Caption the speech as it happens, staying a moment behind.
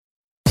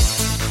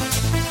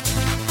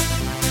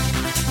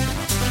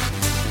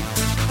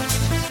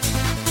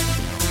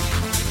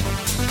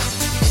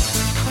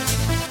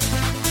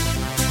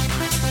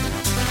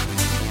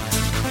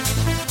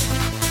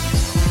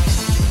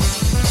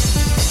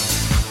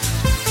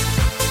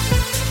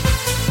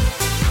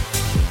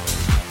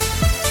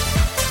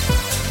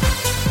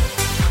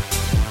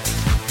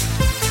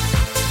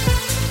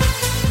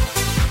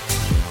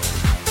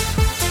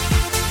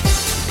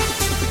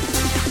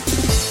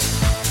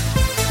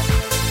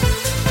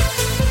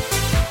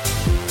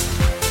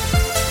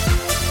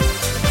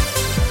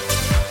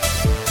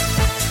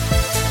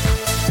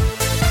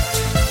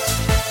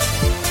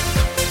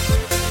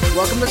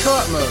Welcome to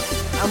Co-op Mode.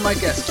 I'm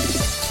Mike Esty.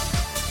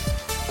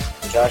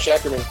 Josh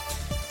Ackerman.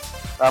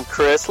 I'm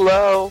Chris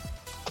Lowe.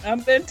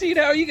 I'm Bentine.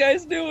 How are you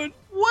guys doing?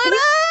 What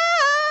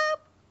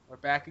up? We're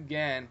back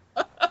again.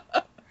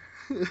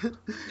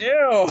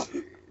 Ew.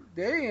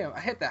 Damn, I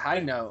hit the high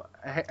note.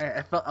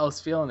 I was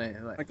feeling it.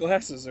 My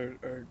glasses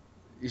are...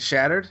 You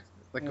shattered?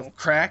 Like Yeah.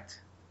 cracked?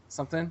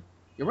 Something?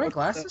 You're wearing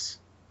glasses?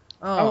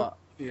 Oh.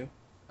 You.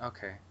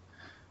 Okay.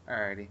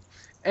 Alrighty.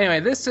 Anyway,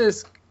 this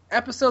is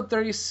episode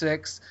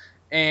 36,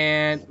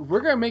 and we're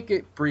going to make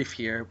it brief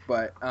here,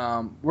 but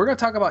we're going to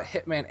talk about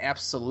Hitman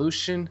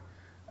Absolution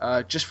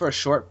just for a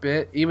short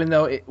bit, even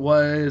though it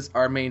was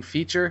our main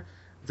feature.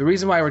 The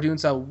reason why we're doing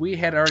so, we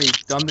had already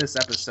done this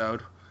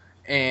episode,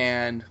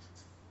 and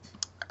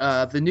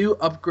the new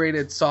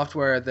upgraded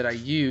software that I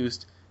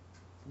used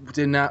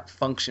did not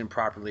function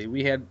properly.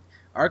 We had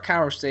our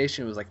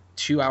conversation was like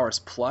 2 hours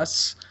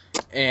plus,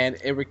 and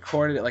it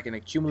recorded like an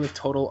accumulative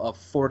total of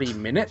 40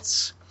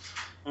 minutes.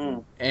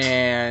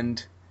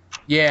 And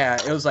yeah,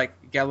 it was like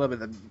you got a little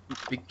bit of the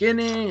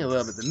beginning, a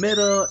little bit of the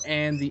middle,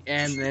 and the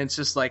end. And it's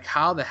just like,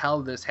 how the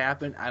hell did this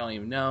happen? I don't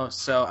even know.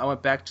 So I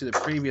went back to the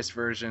previous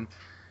version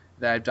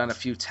that I've done a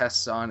few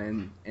tests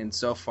on, and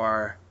so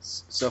far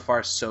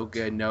so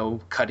good. No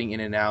cutting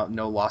in and out,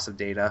 no loss of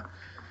data.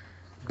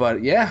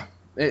 But yeah,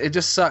 it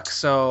just sucks.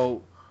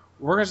 So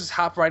we're going to just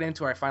hop right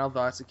into our final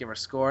thoughts and give our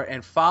score.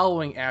 And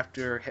following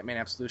after Hitman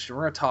Absolution,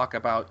 we're going to talk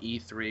about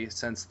E3,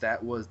 since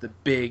that was the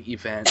big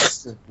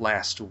event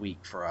last week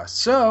for us.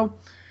 So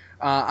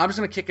I'm just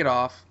going to kick it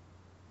off.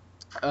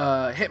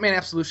 Hitman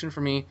Absolution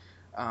for me,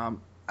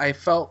 I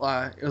felt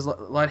it was a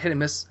lot of hit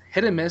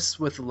and miss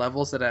with the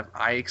levels that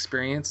I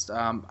experienced.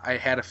 I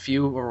had a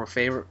few were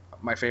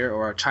my favorite,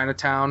 or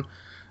Chinatown,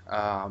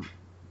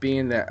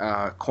 being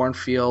the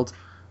cornfield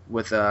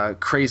with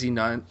crazy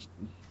nun.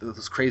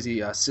 Those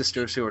crazy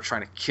sisters who are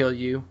trying to kill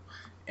you,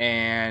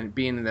 and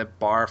being in that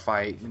bar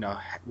fight,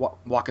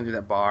 walking through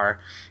that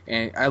bar.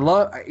 And I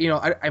love,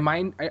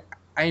 I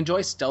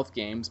enjoy stealth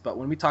games, but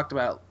when we talked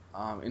about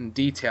in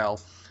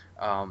detail,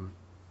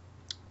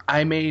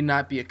 I may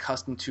not be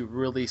accustomed to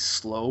really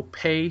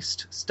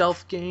slow-paced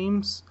stealth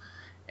games,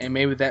 and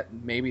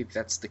maybe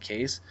that's the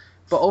case.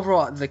 But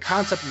overall, the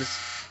concept of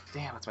this,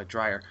 damn, that's my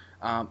dryer.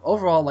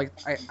 Overall, like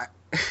I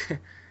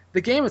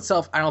the game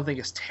itself, I don't think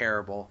is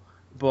terrible,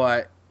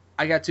 but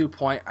I got to a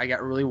point I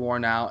got really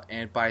worn out,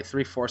 and by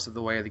 3/4 of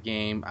the way of the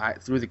game,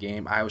 through the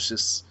game, I was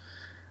just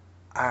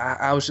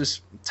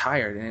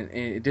tired, and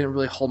it didn't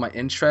really hold my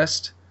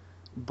interest.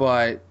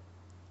 But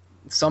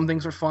some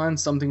things were fun,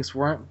 some things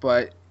weren't.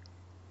 But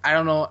I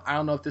don't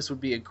know if this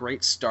would be a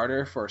great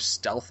starter for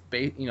stealth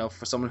bait,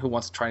 for someone who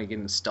wants to try to get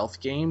into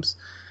stealth games.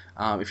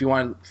 If you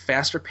want a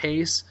faster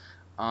pace,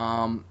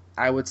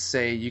 I would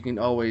say you can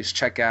always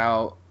check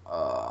out.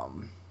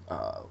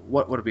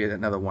 What would it be?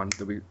 Another one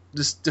that we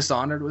just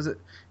Dishonored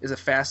is a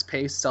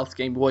fast-paced stealth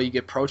game. Well, you can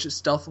approach it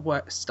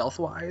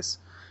stealth-wise,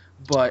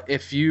 but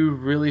if you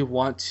really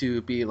want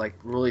to be like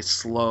really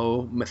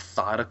slow,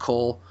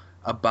 methodical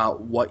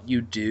about what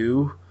you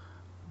do,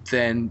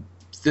 then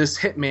this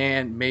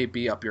Hitman may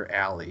be up your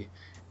alley,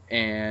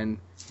 and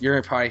you're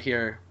gonna probably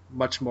hear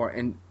much more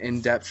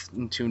in-depth,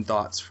 in-tune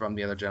thoughts from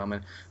the other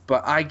gentleman.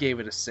 But I gave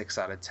it a 6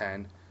 out of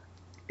 10.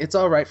 It's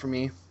all right for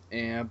me.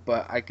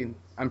 But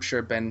I'm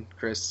sure Ben,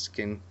 Chris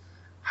can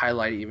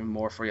highlight it even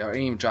more for you, and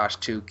even Josh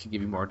too can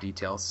give you more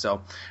details.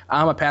 So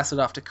I'm gonna pass it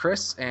off to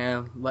Chris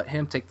and let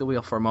him take the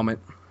wheel for a moment.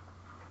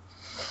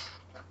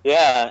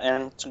 Yeah,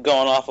 and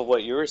going off of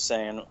what you were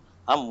saying,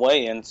 I'm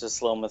way into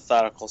slow,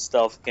 methodical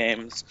stealth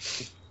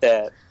games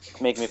that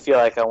make me feel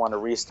like I want to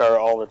restart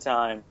all the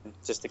time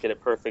just to get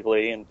it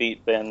perfectly and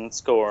beat Ben's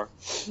score.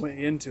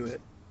 Way into it.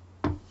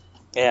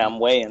 Yeah, I'm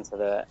way into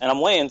that, and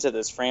I'm way into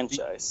this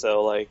franchise.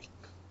 So like.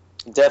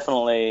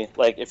 Definitely,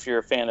 like, if you're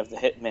a fan of the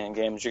Hitman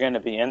games, you're going to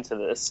be into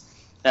this.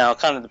 Now, it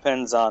kind of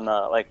depends on,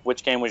 like,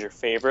 which game was your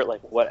favorite,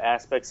 like, what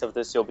aspects of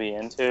this you'll be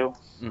into.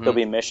 Mm-hmm. There'll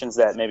be missions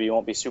that maybe you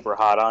won't be super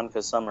hot on,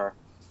 because a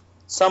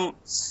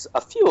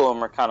few of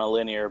them are kind of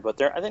linear, but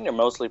I think they're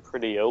mostly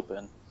pretty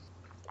open.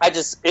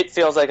 It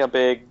feels like a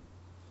big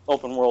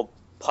open-world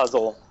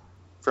puzzle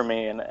for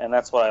me, and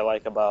that's what I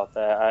like about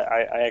that.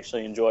 I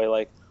actually enjoy,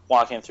 like,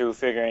 walking through,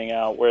 figuring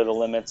out where the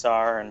limits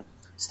are, and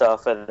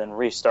stuff, and then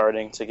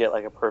restarting to get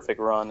like a perfect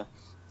run.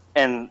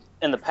 And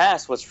in the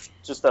past, what's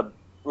just a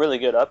really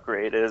good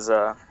upgrade is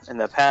in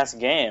the past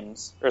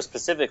games, or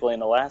specifically in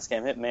the last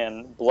game,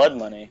 Hitman Blood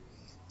Money,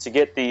 to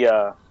get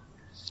the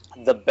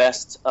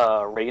best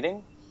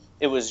rating,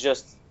 it was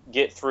just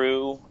get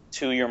through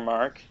to your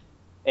mark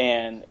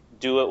and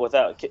do it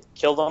without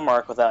kill the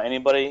mark without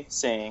anybody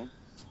seeing,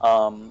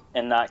 and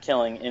not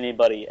killing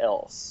anybody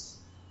else.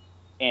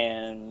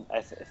 And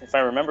if I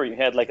remember, you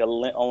had like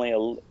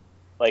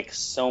like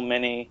so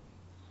many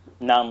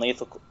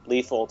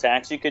non-lethal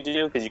attacks you could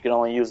do, because you could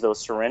only use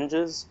those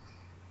syringes.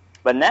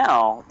 But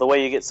now, the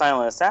way you get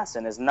Silent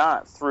Assassin is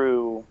not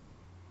through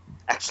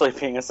actually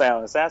being a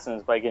Silent Assassin,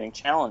 is by getting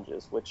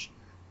challenges, which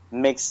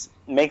makes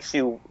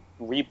you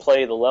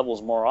replay the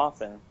levels more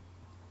often.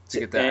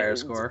 To get that higher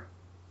score?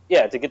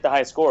 Yeah, to get the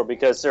high score,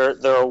 because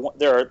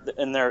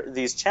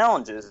these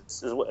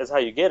challenges is how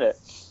you get it.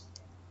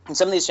 And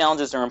some of these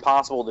challenges are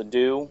impossible to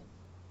do.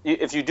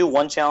 If you do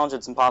one challenge,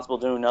 it's impossible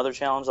to do another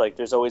challenge. Like,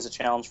 there's always a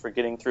challenge for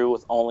getting through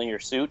with only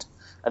your suit,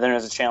 and then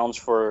there's a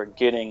challenge for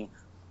getting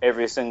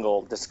every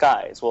single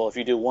disguise. Well, if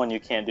you do one, you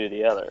can't do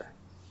the other.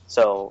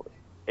 So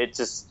it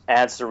just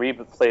adds the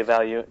replay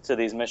value to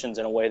these missions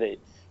in a way that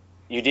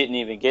you didn't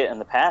even get in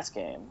the past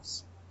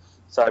games.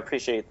 So I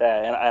appreciate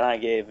that, and I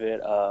gave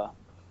it a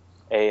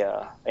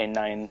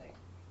 9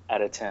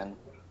 out of 10.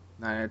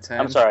 9 out of 10?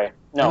 I'm sorry.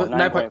 No,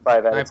 9.5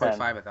 out of 10.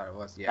 9.5 I thought it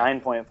was, yeah.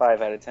 9.5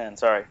 out of 10,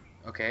 sorry.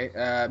 Okay,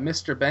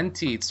 Mr. Ben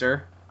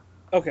Teetzer.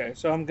 Okay,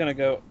 so I'm going to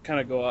go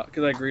out,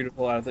 because I agreed with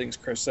a lot of things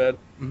Chris said.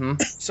 Mm-hmm.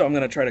 So I'm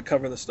going to try to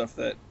cover the stuff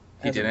that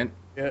He didn't?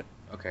 Yet.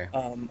 Okay.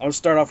 I'll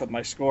start off with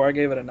my score. I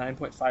gave it a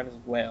 9.5 as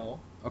well.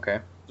 Okay.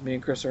 Me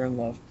and Chris are in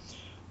love.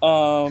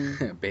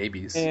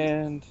 Babies.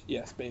 And,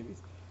 yes,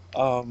 babies.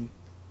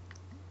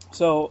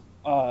 So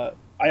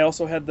I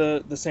also had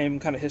the same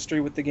kind of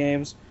history with the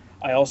games.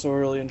 I also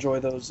really enjoy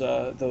those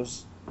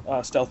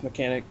stealth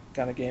mechanic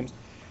kind of games.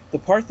 The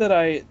part that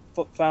I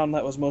found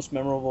that was most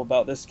memorable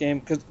about this game,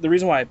 because the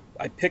reason why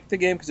I picked the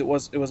game, because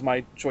it was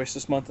my choice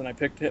this month and I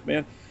picked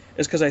Hitman,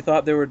 is because I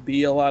thought there would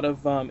be a lot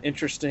of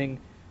interesting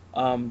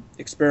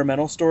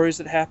experimental stories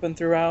that happen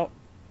throughout,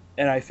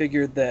 and I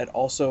figured that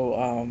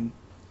also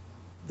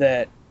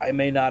that I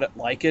may not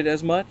like it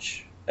as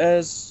much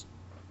as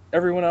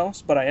everyone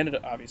else, but I ended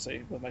up,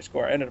 obviously, with my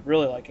score, I ended up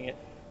really liking it.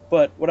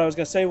 But what I was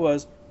going to say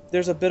was,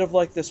 there's a bit of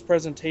like this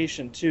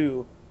presentation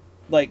too,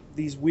 like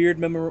these weird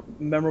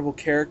memorable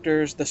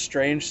characters, the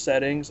strange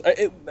settings,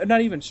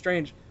 not even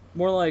strange,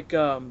 more like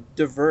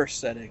diverse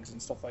settings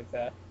and stuff like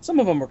that. Some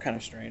of them were kind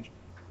of strange.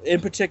 In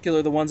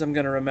particular, the ones I'm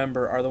going to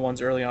remember are the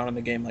ones early on in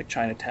the game, like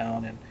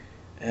Chinatown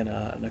and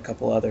a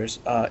couple others.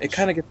 It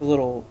kind of gets a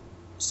little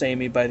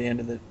samey by the end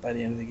of the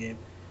game,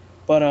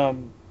 but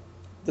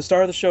the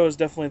star of the show is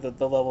definitely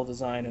the level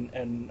design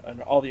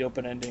and all the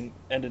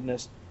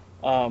open-endedness,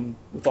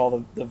 with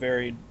all the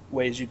varied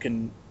ways you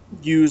can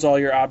use all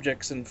your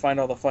objects and find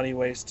all the funny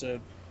ways to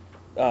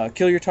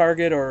kill your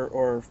target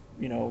or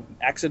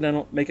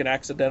make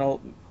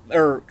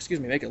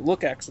it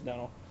look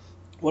accidental.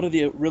 One of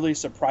the really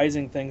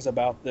surprising things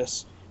about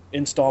this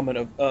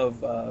installment of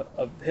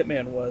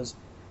Hitman was,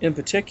 in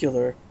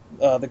particular,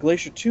 the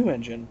Glacier 2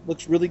 engine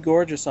looks really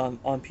gorgeous on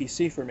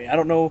PC for me. I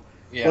don't know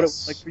what it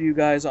was like for you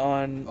guys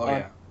on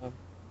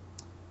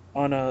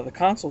the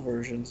console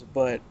versions,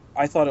 but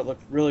I thought it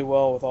looked really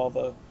well with all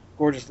the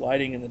gorgeous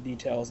lighting and the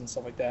details and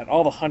stuff like that.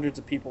 All the hundreds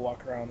of people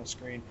walking around the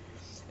screen.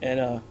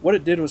 And what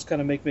it did was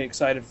kind of make me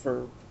excited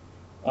for,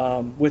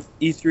 with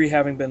E3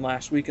 having been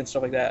last week and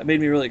stuff like that, it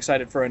made me really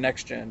excited for a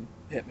next-gen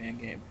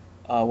Hitman game.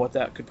 What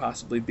that could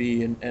possibly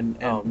be,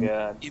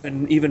 and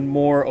even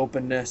more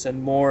openness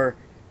and more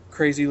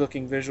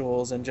crazy-looking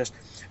visuals, and just,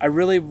 I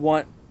really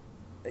want,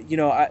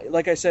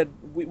 like I said,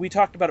 we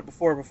talked about it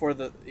before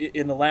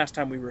in the last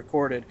time we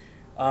recorded,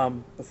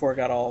 before it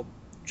got all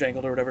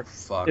jangled or whatever.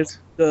 Fucked.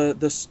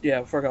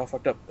 Before it got all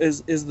fucked up.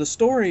 Is the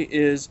story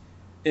is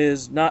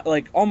not,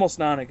 like, almost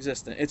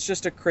non-existent. It's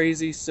just a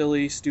crazy,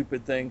 silly,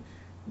 stupid thing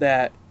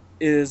that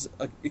is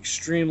a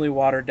extremely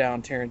watered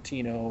down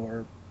Tarantino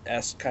or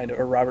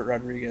Robert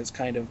Rodriguez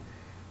kind of.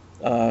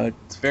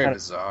 It's very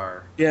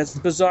bizarre. Yeah, it's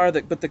bizarre.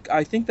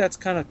 I think that's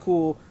kind of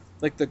cool.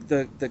 Like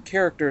the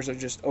characters are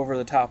just over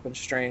the top and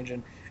strange,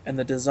 and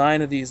the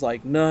design of these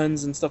like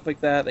nuns and stuff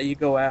like that you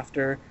go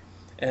after,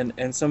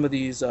 and some of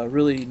these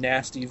really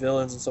nasty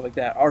villains and stuff like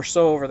that are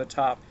so over the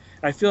top.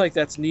 And I feel like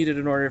that's needed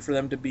in order for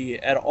them to be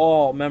at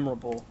all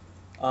memorable.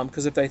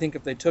 Because if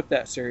they took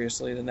that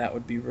seriously, then that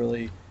would be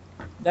really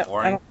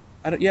boring.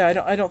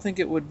 I don't think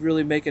it would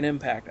really make an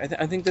impact.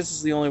 I think this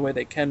is the only way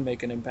they can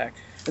make an impact.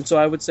 And so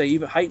I would say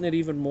even heighten it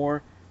even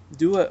more,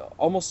 do it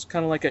almost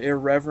kind of like an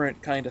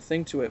irreverent kind of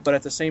thing to it, but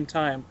at the same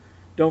time,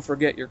 don't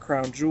forget your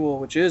crown jewel,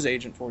 which is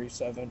Agent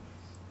 47,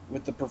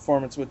 with the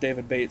performance with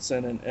David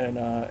Bateson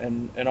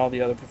and all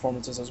the other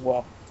performances as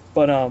well.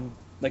 But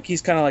like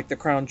he's kind of like the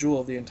crown jewel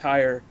of the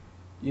entire,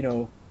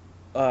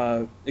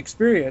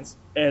 experience.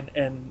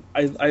 And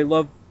I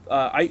love.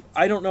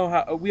 I don't know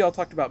how we all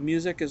talked about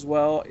music as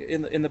well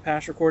in the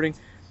past recording.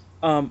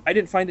 I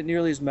didn't find it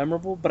nearly as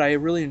memorable, but I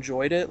really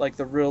enjoyed it. Like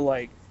the real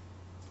like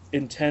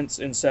intense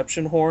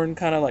Inception horn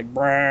kind of like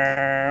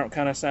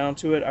kind of sound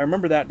to it. I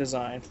remember that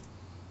design,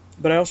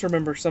 but I also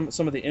remember some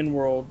of the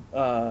in-world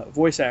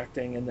voice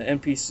acting and the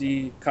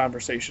NPC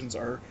conversations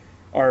are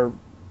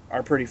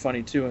pretty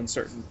funny too in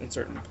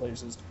certain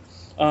places.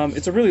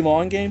 It's a really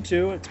long game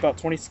too. It's about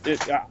 20.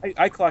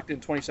 I clocked in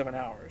 27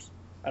 hours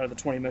out of the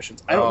 20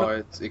 missions. I don't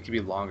know. It could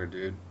be longer,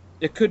 dude.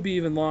 It could be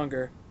even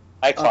longer.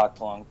 I clocked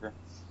longer.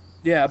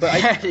 Yeah, but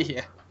yeah.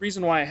 The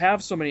reason why I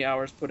have so many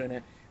hours put in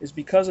it is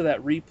because of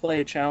that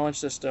replay challenge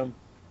system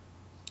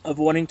of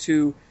wanting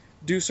to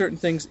do certain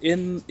things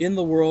in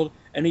the world,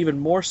 and even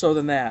more so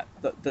than that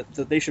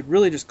they should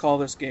really just call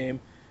this game,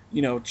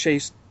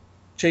 chase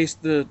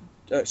the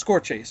score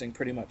chasing,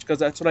 pretty much, because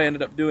that's what I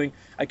ended up doing.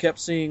 I kept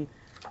seeing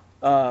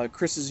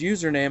Chris's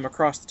username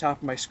across the top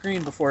of my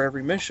screen before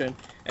every mission,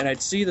 and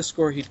I'd see the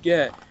score he'd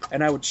get,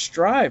 and I would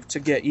strive to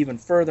get even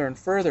further and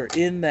further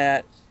in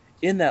that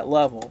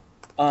level,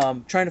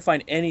 trying to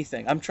find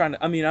anything. I'm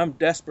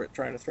desperate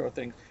trying to throw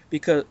things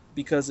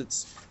because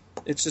it's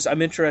just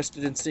I'm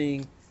interested in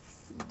seeing,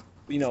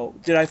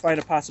 did I find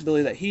a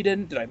possibility that he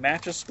didn't? Did I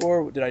match a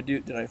score? Did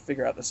I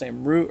figure out the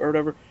same route or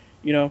whatever?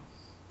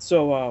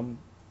 So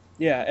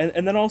yeah,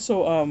 and then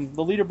also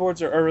the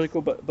leaderboards are really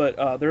cool,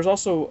 but there's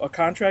also a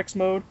contracts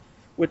mode,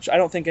 which I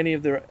don't think any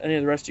of the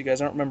rest of you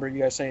guys. I don't remember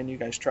you guys saying you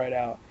guys tried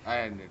out.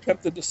 I didn't.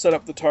 Attempted to set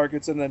up the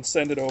targets and then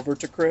send it over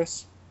to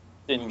Chris.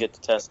 Didn't get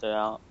to test it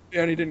out.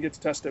 Yeah, and he didn't get to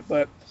test it,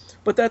 but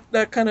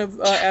that kind of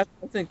adds,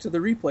 I think, to the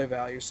replay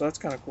value. So that's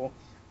kind of cool.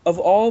 Of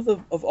all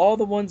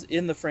the ones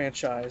in the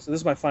franchise, this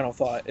is my final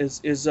thought.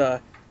 Is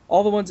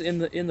all the ones in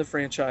the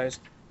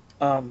franchise.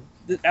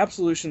 The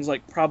Absolution's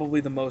like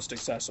probably the most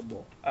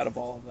accessible out of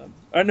all of them.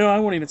 No, I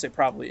won't even say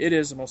probably. It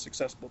is the most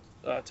accessible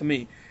to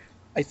me.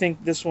 I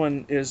think this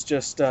one is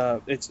just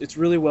it's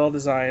really well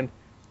designed,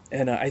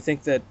 and I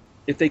think that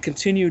if they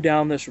continue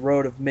down this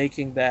road of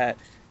making that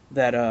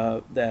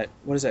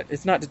what is that?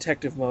 It's not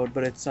detective mode,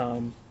 but it's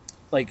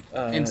like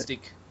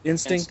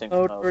instinct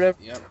mode or whatever.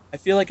 Yep. I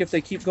feel like if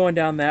they keep going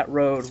down that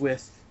road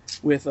with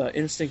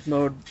instinct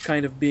mode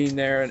kind of being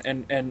there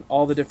and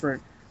all the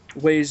different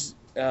ways.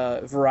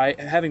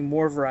 Having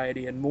more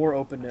variety and more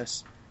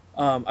openness.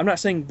 I'm not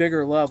saying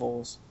bigger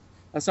levels.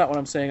 That's not what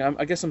I'm saying.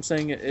 I guess I'm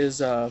saying it is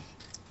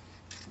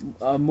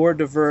more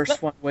diverse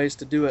fun ways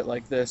to do it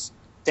like this.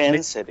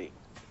 Density.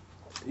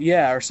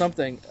 Yeah, or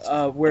something.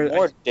 Where the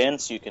more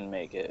dense you can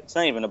make it. It's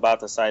not even about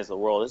the size of the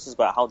world. This is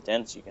about how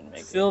dense you can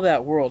make it. Fill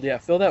that world. Yeah,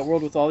 fill that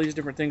world with all these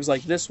different things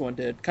like this one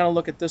did. Kind of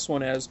look at this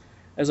one as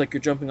like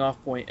your jumping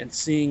off point and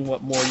seeing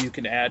what more you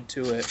can add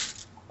to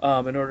it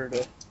in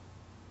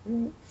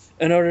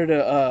order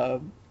to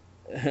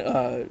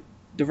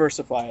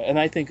diversify it. And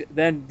I think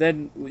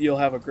then you'll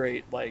have a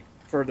great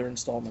further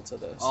installments of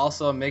this.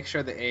 Also, make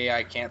sure the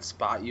AI can't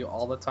spot you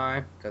all the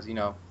time, because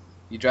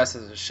you dress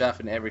as a chef,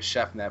 and every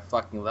chef in that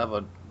fucking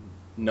level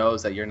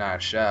knows that you're not a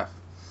chef.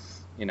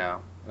 And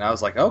I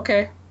was like,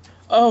 okay.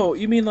 Oh,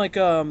 you mean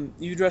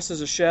you dress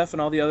as a chef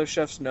and all the other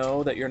chefs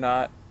know that you're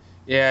not?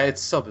 Yeah,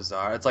 it's so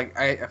bizarre. It's like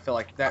I feel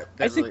like that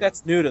I think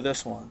that's new to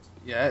this one.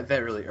 Yeah,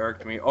 that really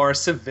irked me. Or a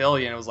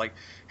civilian was like,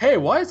 hey,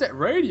 why is that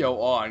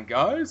radio on,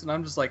 guys? And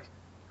I'm just like,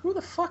 who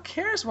the fuck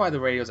cares why the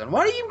radio's on?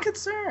 Why are you even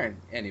concerned?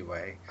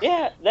 Anyway.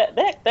 Yeah,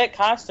 that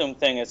costume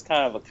thing is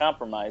kind of a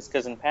compromise,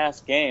 because in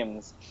past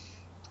games,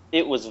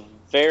 it was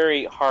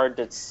very hard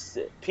to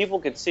people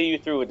could see you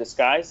through a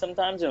disguise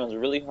sometimes, and it was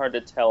really hard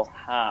to tell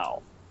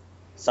how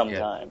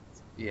sometimes.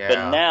 Yeah.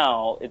 But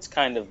now it's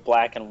kind of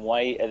black and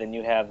white, and then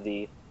you have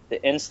the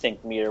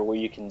instinct meter where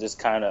you can just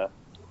kind of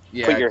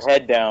put your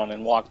head down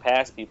and walk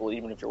past people,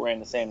 even if you're wearing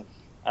the same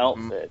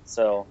outfit. Mm-hmm.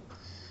 So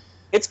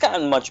it's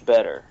gotten much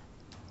better.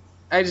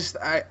 I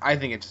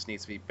think it just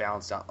needs to be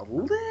balanced out a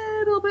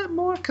little bit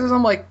more, because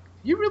I'm like,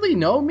 you really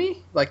know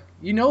me? Like,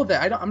 you know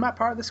that I'm not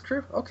part of this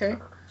crew? Okay.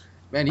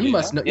 Man, you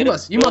must know. You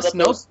must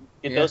know.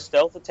 Get those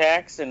stealth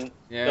attacks and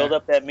build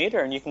up that meter,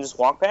 and you can just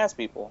walk past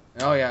people.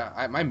 Oh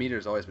yeah, my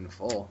meter's always been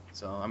full.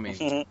 So I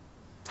mean,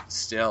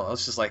 still,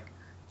 it's just like,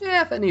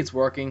 yeah, that needs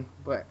working.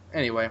 But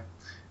anyway,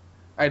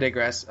 I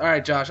digress. All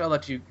right, Josh, I'll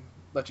let you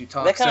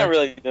talk. That kind of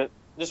really,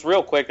 just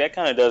real quick, that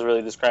kind of does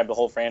really describe the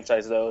whole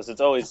franchise, though. Is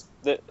it's always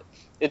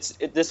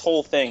this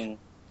whole thing.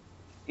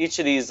 Each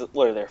of these,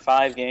 what are there,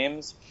 5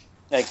 games?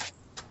 Like,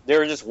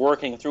 they're just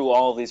working through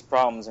all of these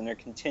problems, and they're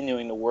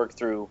continuing to work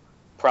through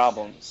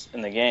problems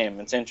in the game.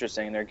 It's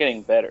interesting. They're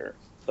getting better,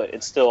 but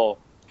it's still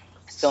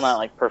not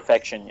like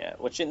perfection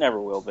yet, which it never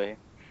will be.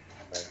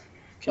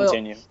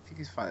 Continue. Well, I think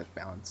he's find that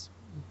balance.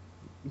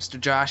 Mr.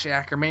 Josh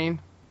Ackerman.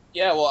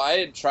 Yeah, well, I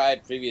had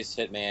tried previous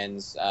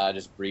Hitmans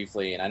just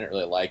briefly, and I didn't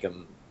really like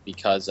them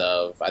because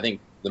of, I think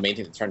the main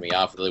thing that turned me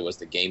off really was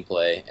the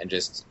gameplay and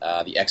just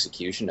the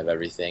execution of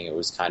everything. It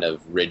was kind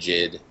of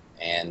rigid,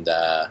 and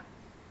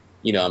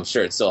I'm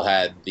sure it still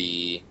had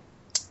the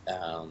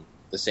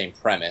same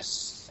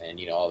premise and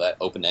all that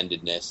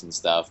open-endedness and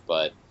stuff,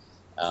 but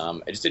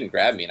it just didn't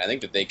grab me. And I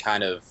think that they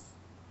kind of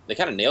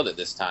nailed it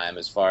this time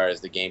as far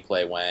as the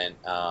gameplay went.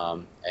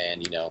 And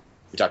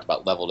we talked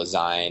about level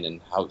design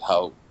and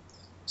how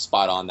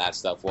spot on that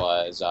stuff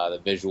was, the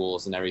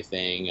visuals and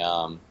everything.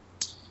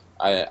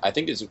 I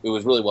think it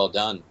was really well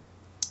done.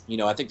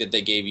 I think that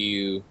they gave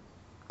you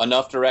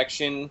enough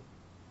direction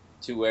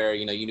to where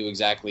you knew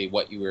exactly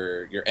what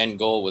your end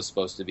goal was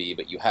supposed to be,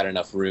 but you had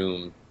enough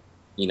room,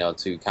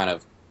 to kind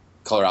of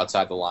color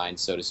outside the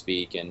lines, so to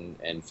speak,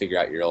 and figure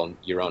out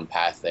your own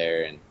path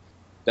there, and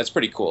that's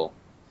pretty cool.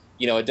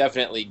 It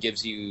definitely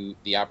gives you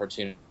the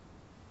opportunity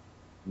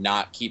to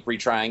not keep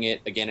retrying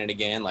it again and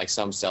again, like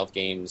some stealth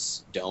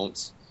games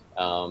don't,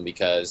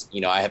 because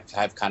I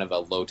have kind of a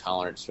low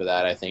tolerance for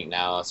that, I think,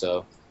 now.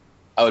 So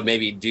I would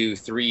maybe do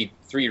three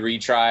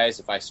retries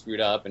if I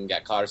screwed up and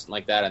got caught or something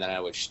like that, and then I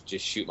would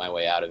just shoot my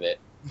way out of it.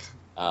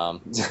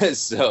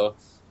 So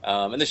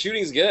And the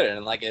shooting's good,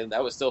 and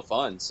that was still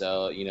fun.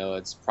 So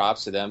it's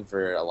props to them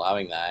for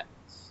allowing that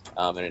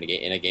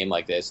in a game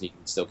like this, and you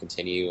can still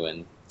continue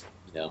and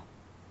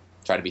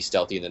try to be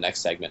stealthy in the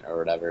next segment or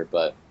whatever.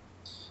 But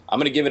I'm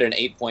gonna give it an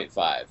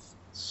 8.5.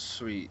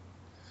 Sweet.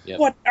 Yep.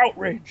 What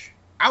outrage!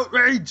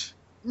 Outrage!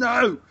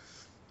 No.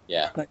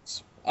 Yeah.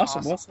 Nice.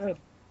 Awesome. Well said.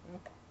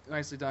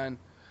 Nicely done.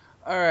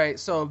 All right,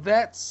 so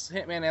that's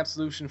Hitman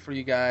Absolution for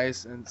you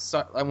guys, and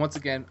once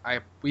again,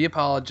 we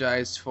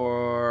apologize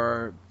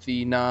for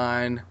the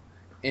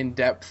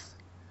non-in-depth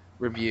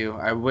review.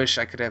 I wish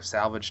I could have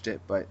salvaged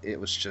it, but it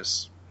was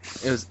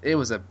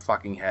a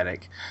fucking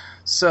headache.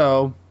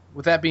 So,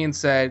 with that being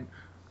said,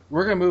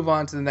 we're gonna move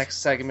on to the next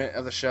segment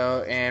of the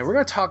show, and we're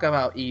gonna talk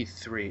about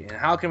E3. And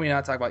how can we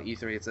not talk about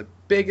E3? It's the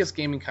biggest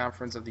gaming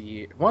conference of the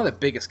year, one of the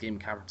biggest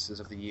gaming conferences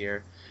of the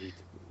year,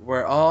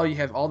 where you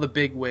have all the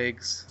big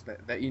wigs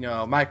that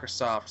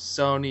Microsoft,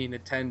 Sony,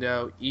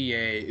 Nintendo,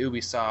 EA,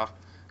 Ubisoft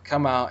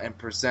come out and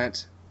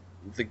present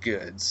the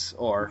goods.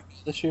 Or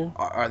this year?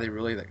 Are they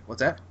really?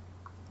 What's that?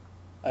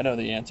 I know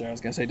the answer. I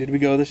was gonna say, did we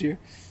go this year?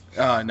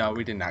 No,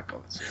 we did not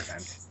go this year.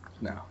 Then.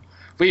 No,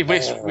 we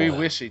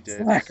wish we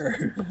did.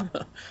 Slacker.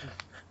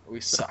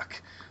 We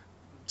suck.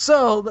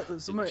 So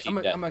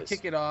I'm gonna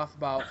kick it off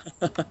about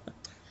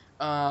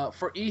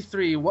for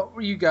E3. What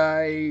were you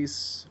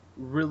guys?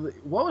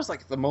 What was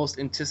the most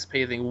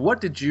anticipated thing? What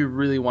did you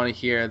really want to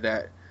hear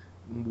that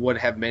would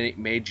have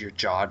made your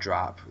jaw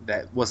drop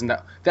that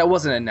wasn't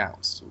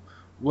announced?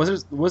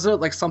 Was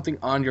there something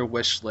on your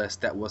wish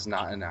list that was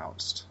not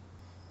announced?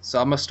 So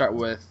I'm gonna start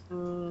with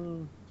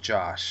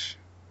Josh.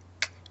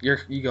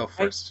 You go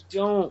first. I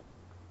don't.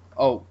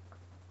 Oh,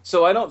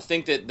 so I don't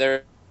think that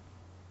there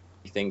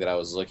anything that I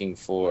was looking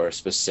for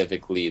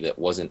specifically that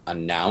wasn't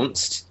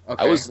announced.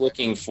 Okay. I was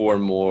looking for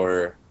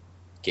more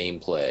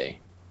gameplay.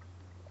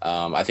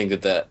 I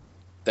think that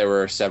there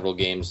were several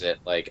games that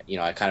I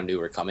kind of knew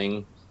were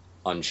coming.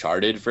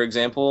 Uncharted, for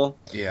example,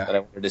 that I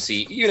wanted to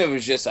see, even if it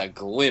was just a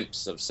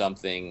glimpse of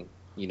something,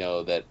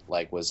 that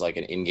was an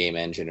in-game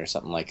engine or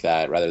something like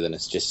that, rather than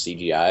it's just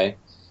CGI.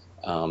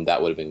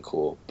 That would have been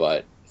cool,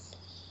 but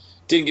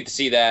didn't get to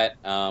see that.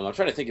 I'm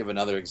trying to think of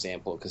another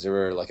example because there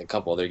were a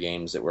couple other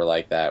games that were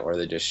like that where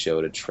they just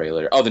showed a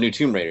trailer. Oh, the new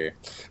Tomb Raider.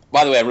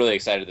 By the way, I'm really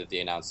excited that they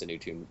announced the new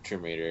Tomb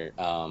Raider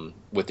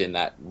within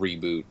that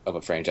reboot of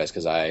a franchise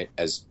because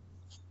as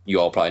you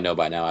all probably know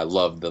by now, I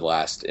love the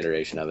last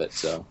iteration of it.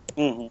 So,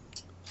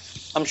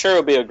 I'm sure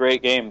it'll be a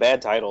great game.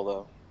 Bad title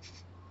though.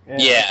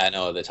 Yeah, I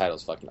know the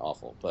title's fucking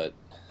awful, but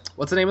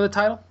what's the name of the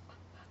title?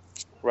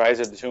 Rise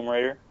of the Tomb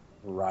Raider.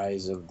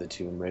 Rise of the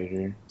Tomb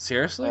Raider.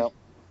 Seriously?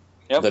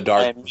 Yep.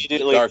 I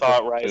immediately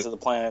thought Rise of the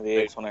Planet of the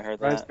Apes when I heard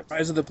that.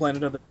 Rise of the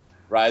Planet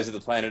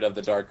of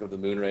the Dark of the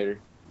Moon Raider.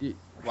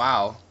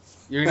 Wow,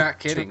 you're not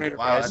kidding.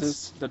 Wow,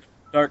 Rises, the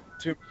Dark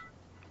Tomb.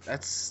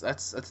 That's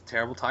a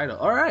terrible title.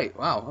 All right.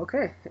 Wow.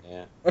 Okay.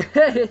 Yeah.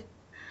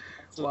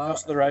 Wow.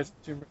 The Rise of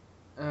the Tomb Raider.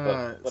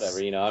 But whatever,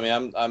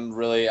 I'm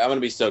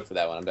gonna be stoked for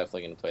that one. I'm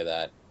definitely gonna play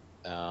that.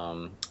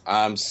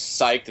 I'm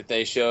psyched that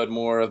they showed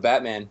more of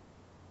Batman.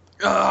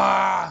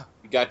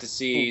 We got to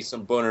see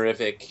some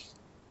bonerific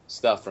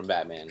stuff from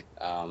Batman.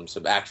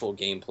 Some actual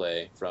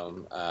gameplay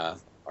from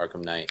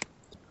Arkham Knight.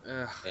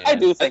 I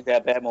do think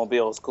that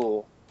Batmobile is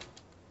cool.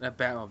 That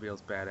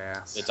Batmobile's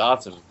badass. It's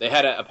awesome. They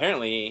had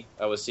apparently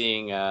I was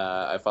seeing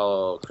I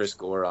follow Chris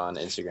Gore on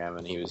Instagram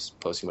and he was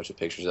posting a bunch of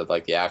pictures of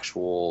the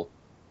actual.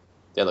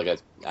 They had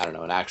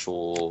an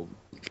actual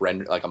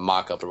render, a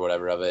mock-up or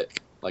whatever of it,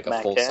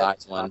 a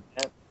full-size one,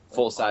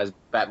 full-size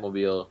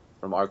Batmobile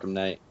from Arkham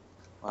Knight.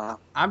 Wow.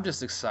 I'm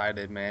just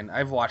excited, man.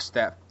 I've watched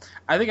that.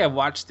 I think I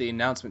watched the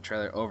announcement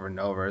trailer over and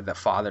over, the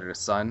father to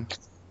son.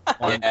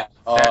 Yeah.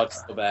 Oh, it's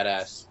so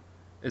badass.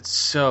 It's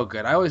so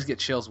good. I always get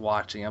chills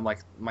watching. I'm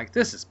like,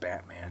 this is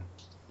Batman.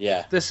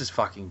 Yeah. This is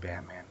fucking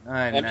Batman.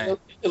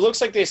 It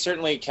looks like they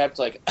certainly kept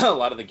a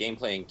lot of the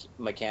gameplay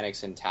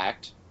mechanics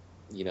intact.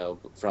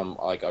 From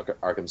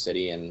Arkham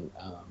City and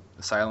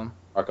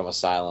Arkham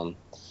Asylum,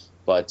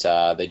 but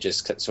they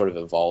just sort of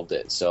evolved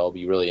it. So I'll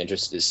be really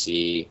interested to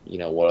see,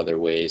 what other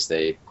ways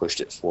they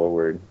pushed it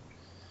forward.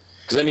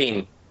 Because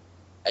in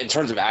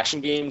terms of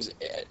action games,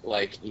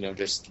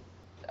 just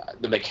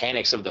the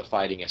mechanics of the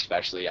fighting,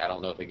 especially, I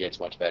don't know if it gets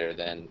much better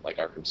than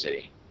Arkham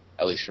City,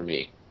 at least for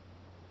me,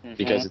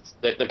 because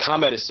the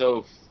combat is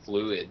so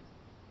fluid.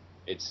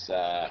 It's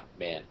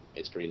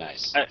it's pretty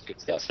nice. It's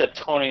good stuff. It's the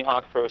Tony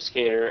Hawk Pro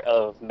Skater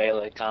of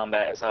melee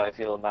combat is how I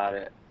feel about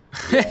it.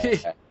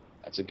 Yeah,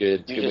 that's a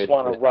good. You just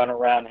want to run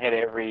around, hit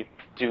every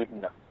dude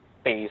in the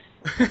face.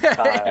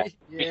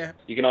 Yeah.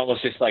 You can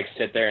almost just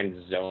sit there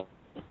and zone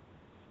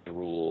the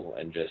rule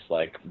and just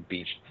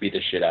beat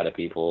the shit out of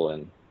people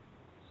and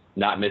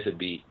not miss a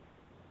beat.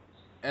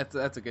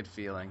 That's a good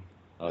feeling.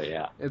 Oh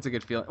yeah, it's a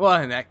good feeling.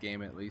 Well, in that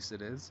game at least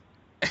it is.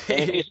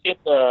 And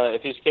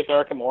if you skip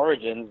Arkham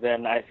Origins,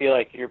 then I feel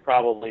like you're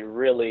probably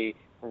really,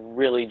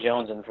 really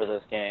jonesing for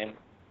this game.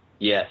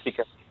 Yes,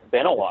 because it's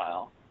been a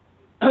while.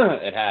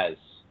 It has.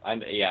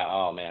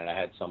 Oh man, I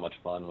had so much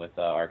fun with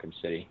Arkham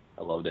City.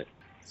 I loved it.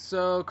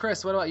 So,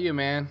 Chris, what about you,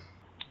 man?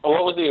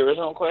 What was the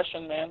original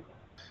question, man?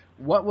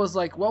 What was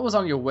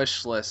on your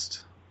wish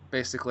list,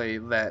 basically,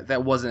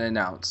 that wasn't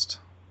announced?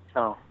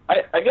 Oh,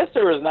 I guess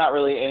there was not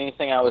really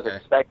anything I was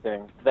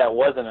expecting that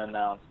wasn't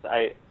announced.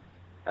 I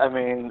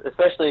mean,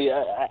 especially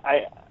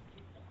I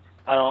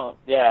don't.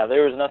 Yeah,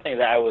 there was nothing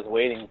that I was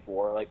waiting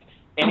for. Like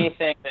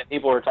anything that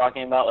people were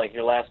talking about, like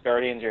your Last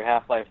Guardians, your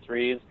Half-Life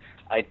 3s,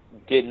 I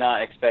did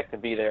not expect to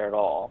be there at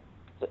all.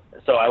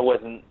 So I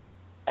wasn't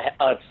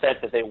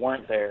upset that they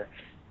weren't there,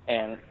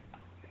 and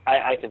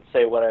I could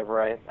say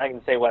whatever I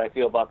can say what I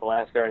feel about the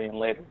Last Guardian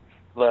later,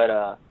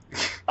 but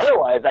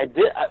otherwise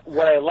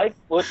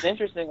what's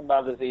interesting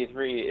about this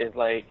E3 is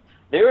like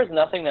there was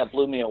nothing that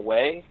blew me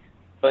away,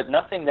 but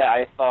nothing that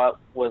I thought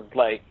was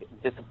like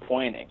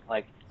disappointing.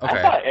 Like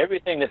I thought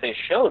everything that they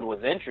showed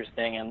was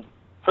interesting, and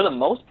for the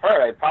most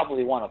part I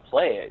probably want to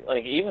play it.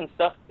 Like even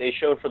stuff they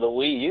showed for the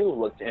Wii U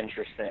looked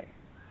interesting.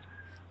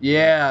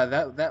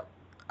 Yeah,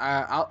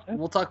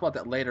 we'll talk about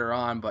that later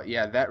on, but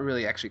yeah, that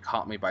really actually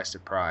caught me by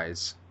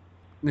surprise.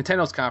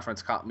 Nintendo's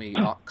conference caught me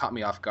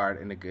off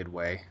guard in a good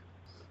way.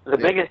 The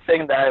biggest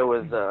thing that I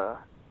was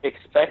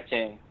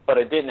expecting, but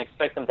I didn't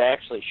expect them to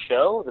actually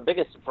show, the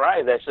biggest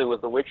surprise actually was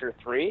The Witcher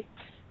 3,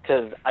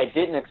 because I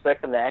didn't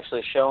expect them to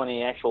actually show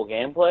any actual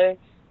gameplay.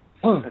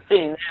 And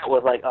seeing that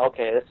was like,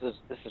 okay, this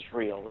is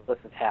real. This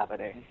is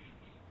happening.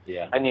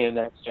 Yeah. I need a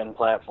next-gen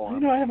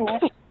platform. I haven't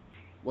watched.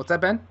 What's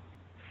that, Ben?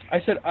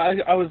 I said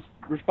I was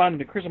responding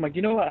to Chris. I'm like,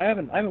 what? I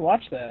haven't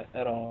watched that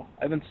at all.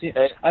 I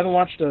haven't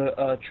watched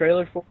a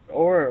trailer for it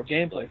or a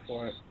gameplay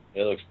for it.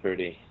 It looks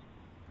pretty.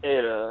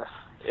 Yeah.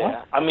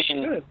 What? I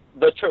mean,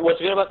 what's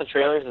good about the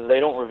trailers is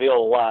they don't reveal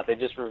a lot. They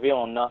just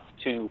reveal enough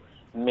to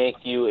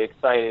make you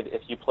excited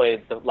if you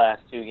played the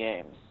last two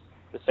games,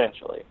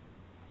 essentially.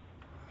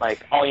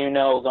 Like, all you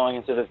know going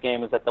into this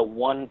game is that the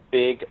one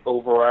big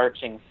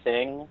overarching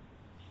thing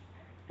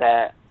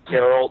that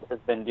Geralt has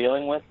been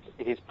dealing with,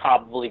 he's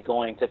probably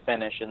going to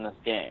finish in this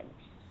game,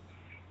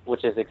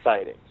 which is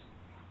exciting.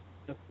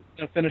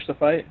 Gonna finish the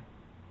fight?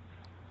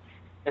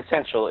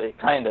 Essentially,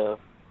 kind of.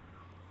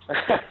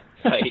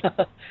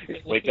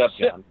 Wake up,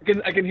 John.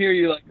 I can hear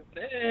you like,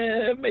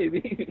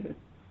 maybe.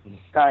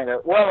 Kind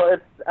of. Well,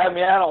 I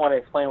don't want to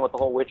explain what the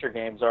whole Witcher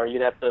games are.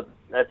 You'd have to.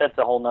 That's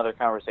a whole nother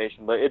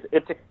conversation. But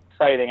it's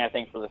exciting, I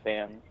think, for the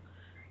fans,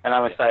 and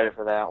I'm excited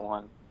for that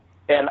one.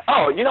 And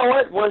you know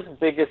what was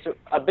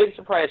a big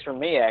surprise for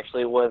me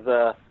actually was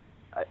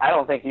I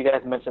don't think you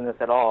guys mentioned this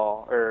at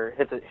all or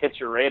hits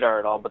your radar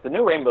at all. But the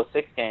new Rainbow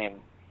Six game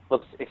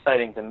looks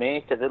exciting to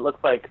me because it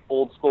looks like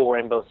old school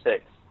Rainbow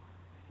Six,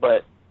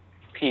 but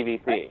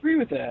PvP. I agree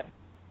with that.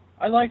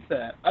 I like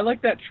that. I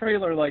like that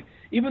trailer. Like,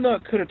 even though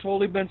it could have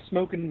totally been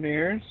smoke and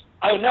mirrors.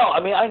 I know. I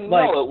mean, I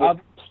know it was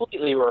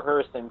completely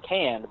rehearsed and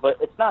canned, but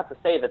it's not to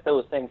say that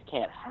those things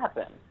can't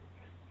happen.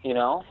 You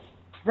know?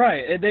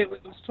 Right. It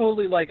was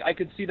totally like I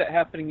could see that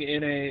happening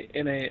in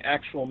a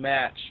actual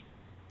match,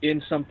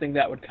 in something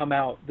that would come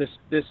out this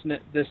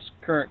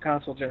current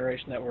console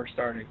generation that we're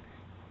starting.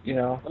 You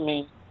know? I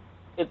mean,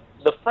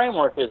 the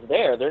framework is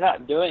there. They're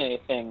not doing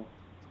anything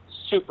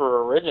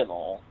super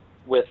original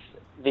with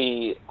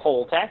the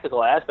whole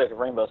tactical aspect of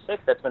Rainbow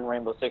Six. That's been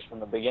Rainbow Six from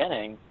the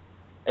beginning,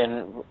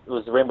 and it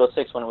was Rainbow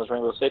Six when it was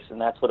Rainbow Six,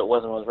 and that's what it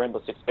was when it was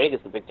Rainbow Six Vegas.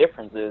 The big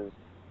difference is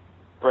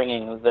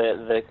bringing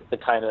the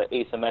kind of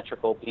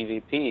asymmetrical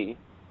PvP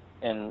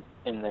in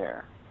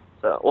there.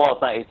 So, well,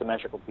 it's not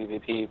asymmetrical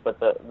PvP, but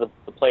the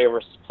player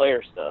versus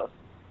player stuff.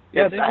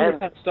 Yeah, they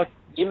kind of stuck.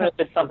 Even if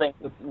it's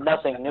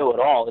nothing new at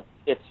all,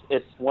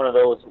 it's one of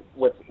those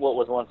what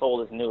was once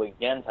old is new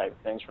again type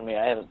things for me.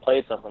 I haven't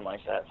played something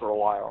like that for a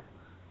while.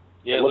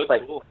 Yeah, it looks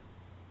like cool.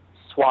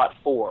 SWAT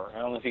 4. I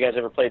don't know if you guys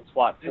ever played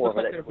SWAT 4. It looks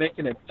like they're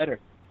making it better.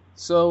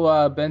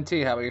 So, Ben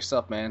T, how about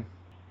yourself, man?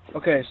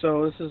 Okay,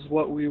 so this is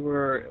what we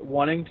were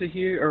wanting to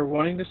hear or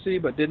wanting to see,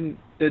 but didn't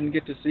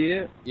get to see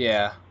it.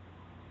 Yeah.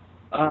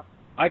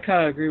 I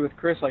kind of agree with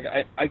Chris. Like,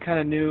 I kind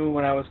of knew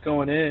when I was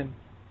going in,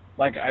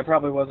 like, I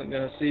probably wasn't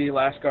going to see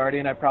Last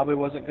Guardian. I probably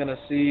wasn't going to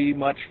see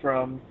much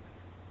from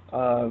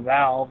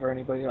Valve or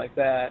anybody like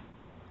that.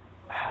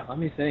 Let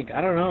me think. I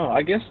don't know.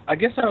 I guess I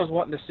was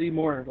wanting to see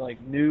more like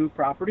new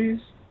properties,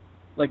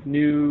 like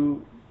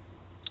new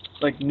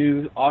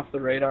off the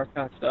radar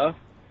kind of stuff,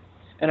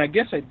 and I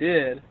guess I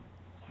did,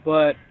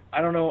 but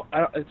I don't know.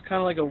 It's kind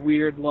of like a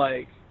weird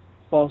like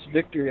false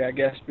victory, I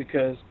guess,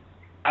 because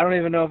I don't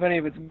even know if any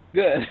of it's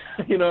good.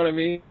 You know what I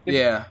mean?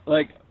 Yeah.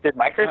 Like, did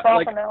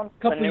Microsoft announce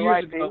a new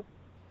IP? Ago,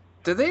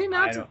 did they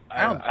not?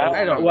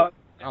 I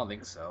don't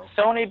think so.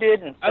 Sony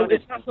did, and so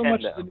did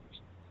Nintendo.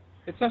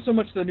 It's not so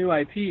much the new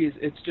IPs,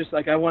 it's just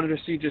like I wanted to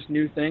see just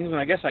new things, and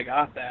I guess I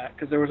got that,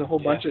 because there was a whole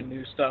bunch of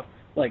new stuff,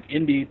 like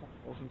indie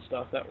titles and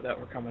stuff that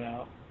were coming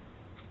out.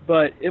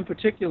 But in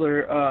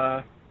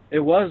particular, it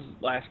was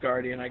Last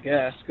Guardian, I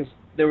guess, because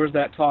there was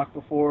that talk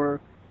before,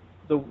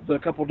 the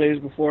couple days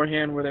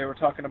beforehand, where they were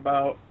talking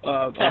about,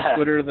 on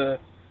Twitter,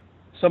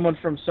 someone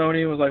from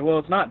Sony was like, well,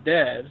 it's not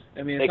dead.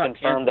 I mean, it's not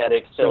confirmed that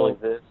it still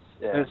exists.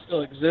 Yeah. It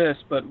still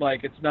exists, but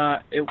like it's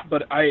not.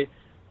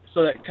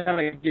 So that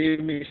kind of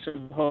gave me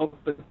some hope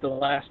at the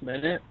last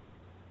minute.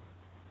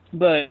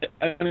 But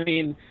I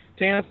mean,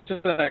 to answer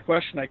that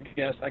question, I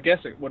guess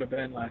it would have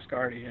been Last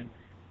Guardian.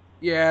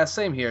 Yeah,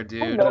 same here,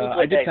 dude.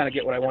 I did kind of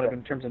get what I wanted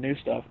in terms of new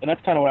stuff, and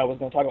that's kind of what I was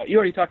going to talk about. You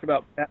already talked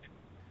about that.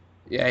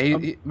 Yeah,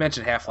 he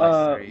mentioned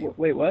Half-Life 3.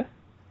 Wait, what?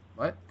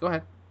 What? Go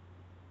ahead.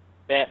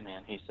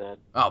 Batman, he said.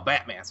 Oh,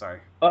 Batman, sorry.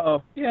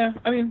 Uh-oh. Yeah,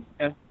 I mean,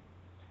 yeah.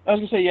 I was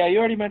going to say, yeah, you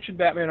already mentioned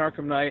Batman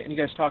Arkham Knight, and you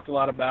guys talked a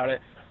lot about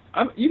it.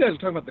 You guys were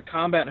talking about the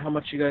combat and how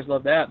much you guys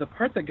love that. The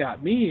part that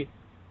got me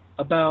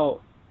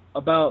about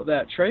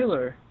that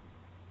trailer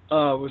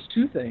was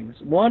two things.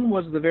 One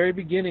was the very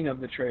beginning of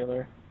the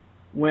trailer,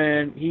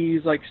 when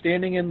he's like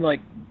standing in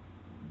like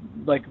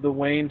the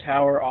Wayne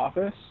Tower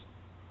office,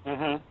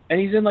 and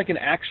he's in like an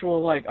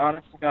actual like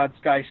honest to God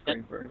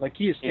skyscraper. Like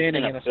he is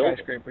standing in a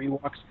skyscraper. He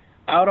walks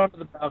out onto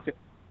the balcony.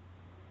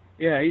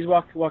 Yeah, he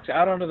walks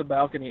out onto the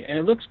balcony, and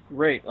it looks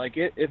great. Like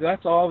if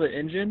that's all the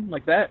engine,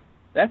 like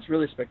that's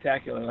really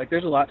spectacular. Like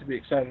there's a lot to be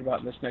excited about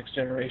in this next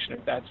generation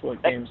if that's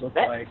what games look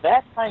like.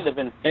 That kind of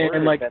infers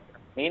and like that there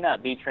may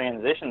not be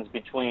transitions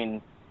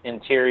between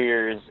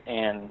interiors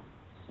and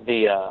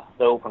the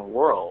open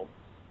world.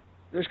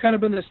 There's kind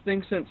of been this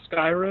thing since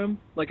Skyrim.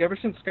 Like ever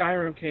since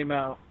Skyrim came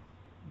out,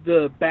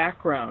 the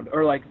background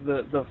or like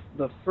the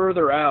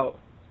further out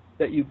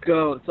that you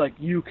go, it's like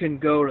you can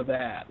go to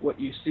that, what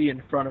you see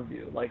in front of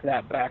you, like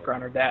that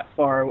background or that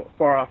far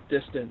off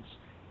distance.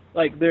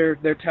 Like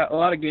a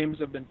lot of games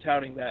have been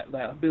touting that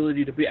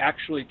ability to be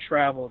actually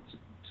travel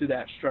to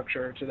that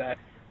structure, to that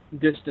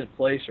distant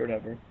place or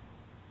whatever,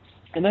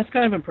 and that's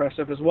kind of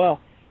impressive as well.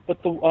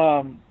 But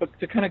but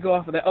to kind of go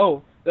off of that,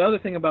 the other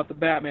thing about the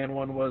Batman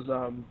one was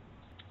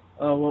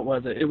what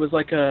was it? It was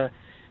like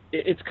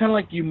it's kind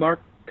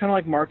of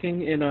like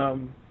marking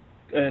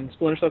in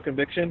Splinter Cell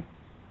Conviction,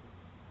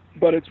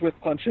 but it's with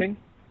punching.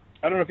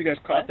 I don't know if you guys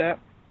caught that.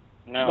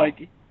 No.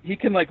 Like he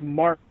can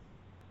mark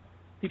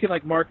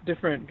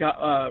different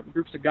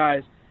groups of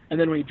guys, and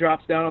then when he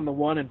drops down on the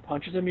one and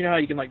punches him, you know how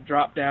you can like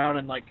drop down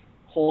and like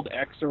hold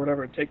X or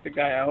whatever and take the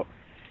guy out.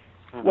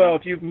 Well,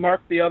 if you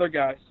mark the other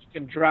guys, you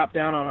can drop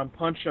down on them,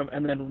 punch them,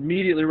 and then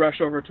immediately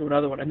rush over to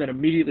another one, and then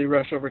immediately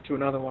rush over to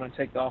another one and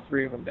take all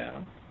three of them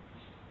down.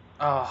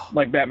 Oh,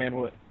 like Batman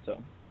would.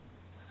 So.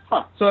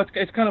 So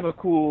it's kind of a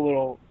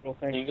cool little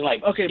thing. You can,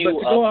 like, okay, but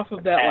to go off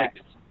of that, like,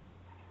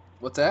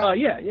 what's that?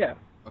 Yeah.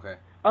 Okay.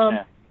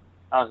 Yeah.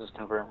 I was just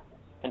confirming.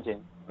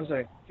 Continue. I was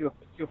like, queue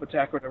up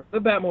attack or whatever. The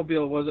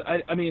Batmobile was.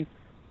 I mean,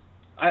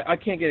 I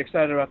can't get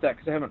excited about that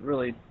because I haven't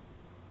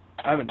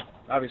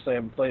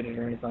played it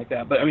or anything like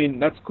that. But I mean,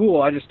 that's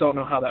cool. I just don't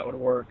know how that would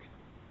work.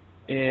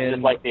 And I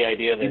just like the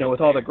idea that with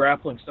all the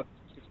grappling stuff.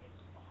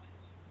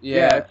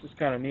 Yeah, it's just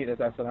kind of neat that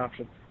that's an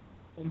option.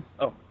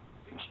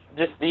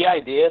 Just the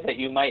idea that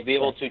you might be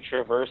able to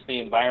traverse the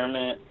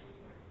environment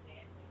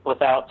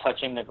without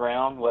touching the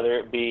ground, whether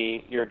it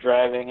be you're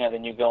driving and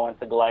then you go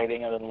into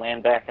gliding and then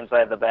land back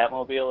inside the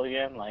Batmobile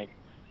again, like,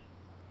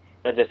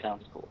 that just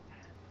sounds cool.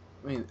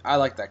 I mean, I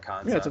like that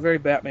concept. Yeah, it's a very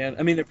Batman.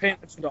 I mean, they're paying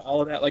attention to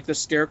all of that, like the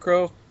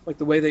Scarecrow, like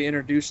the way they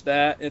introduced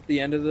that at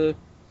the end of the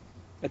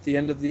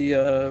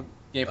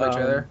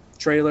gameplay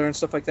trailer and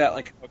stuff like that,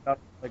 like how it got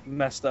like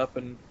messed up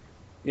and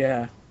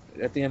yeah.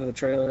 At the end of the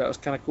trailer, that was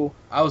kind of cool.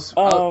 I was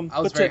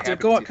very happy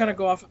to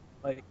go off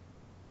like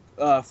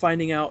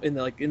finding out in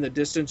the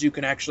distance you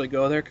can actually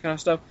go there kind of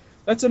stuff.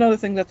 That's another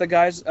thing that the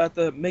guys at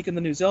the making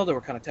the new Zelda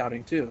were kind of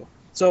touting too.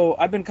 So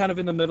I've been kind of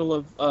in the middle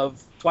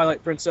of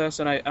Twilight Princess,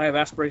 and I have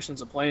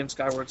aspirations of playing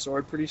Skyward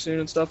Sword pretty soon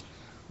and stuff.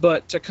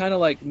 But to kind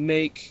of like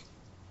make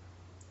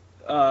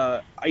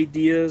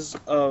ideas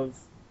of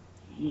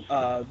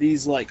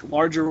these like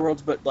larger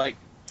worlds, but like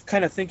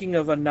kind of thinking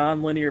of a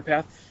non-linear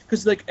path.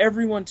 Because like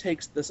everyone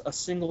takes a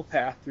single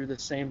path through the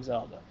same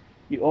Zelda.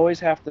 You always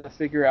have to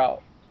figure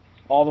out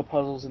all the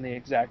puzzles in the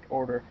exact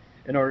order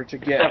in order to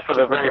get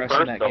to progress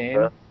in that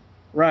game.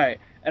 Right.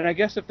 And I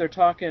guess if they're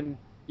talking,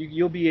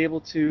 you'll be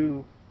able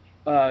to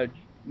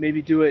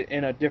maybe do it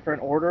in a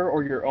different order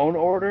or your own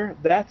order.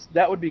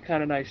 That would be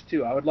kind of nice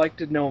too. I would like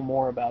to know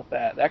more about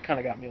that. That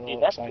kind of got me a little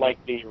excited. That's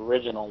like the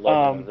original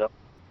Legend of Zelda.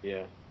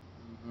 Yeah.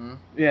 Mm-hmm.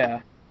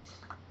 Yeah.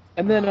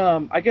 And then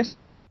I guess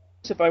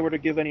if I were to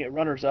give any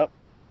runners up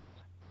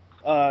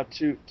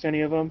to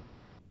any of them,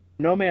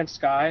 No Man's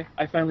Sky,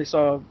 I finally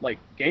saw like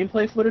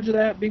gameplay footage of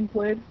that being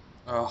played.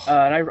 Oh.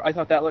 And I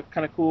thought that looked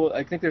kind of cool.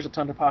 I think there's a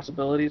ton of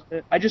possibilities.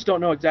 I just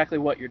don't know exactly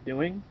what you're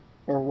doing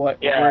or where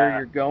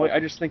you're going. I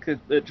just think that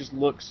it just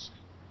looks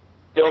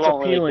it's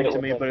appealing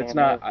to me, but it's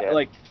not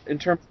like in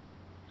terms.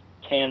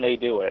 Can they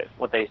do it?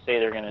 What they say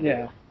they're gonna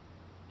do?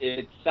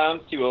 It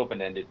sounds too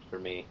open-ended for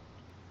me.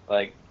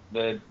 Like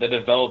the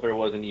developer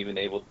wasn't even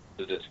able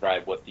to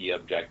describe what the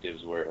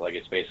objectives were. Like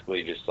it's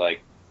basically just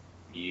like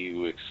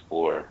you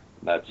explore.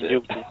 That's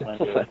it.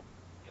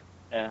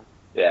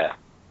 Yeah.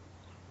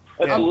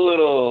 That's a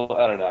little.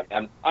 I don't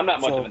know. I'm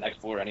not much of an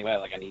explorer anyway.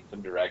 Like I need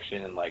some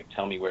direction and like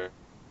tell me where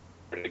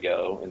to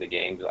go in the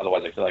games.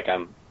 Otherwise, I feel like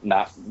I'm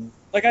not.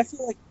 Like I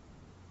feel like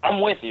I'm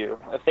with you.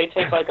 If they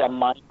take like a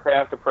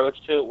Minecraft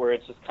approach to it, where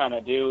it's just kind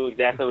of do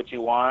exactly what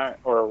you want,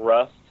 or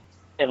Rust,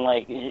 and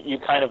like you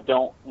kind of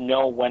don't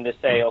know when to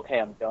say, okay,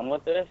 I'm done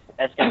with this.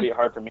 That's gonna be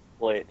hard for me to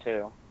play it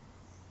too.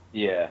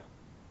 Yeah.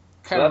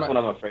 So that's what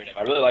I'm afraid of.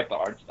 I really like the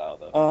art style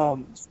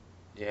though.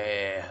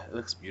 Yeah, it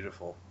looks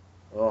beautiful.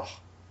 Oh,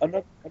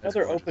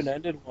 Another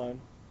open-ended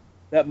one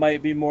that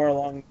might be more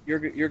along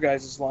your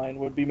guys' line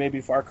would be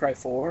maybe Far Cry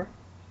 4.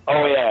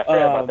 Oh yeah, I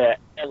forgot about that.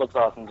 That looks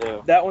awesome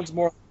too. That one's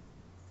more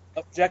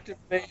objective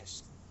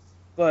based,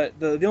 but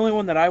the only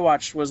one that I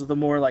watched was the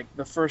more like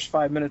the first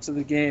 5 minutes of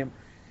the game,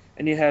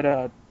 and you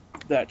had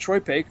that Troy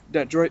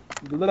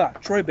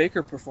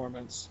Baker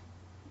performance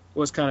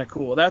was kind of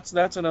cool. That's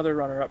another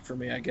runner up for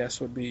me, I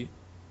guess, would be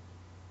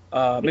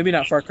maybe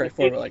not Far Cry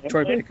 4, but like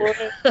Troy Baker.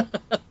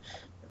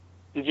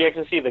 Did you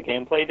actually see the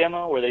gameplay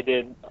demo where they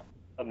did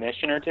a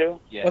mission or two?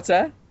 Yeah. What's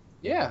that?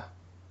 yeah.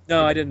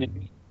 No, I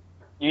didn't.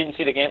 You didn't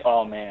see the game?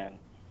 Oh man,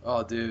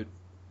 Oh, dude,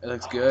 it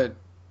looks good.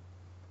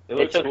 It they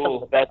looks took some of cool.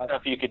 the best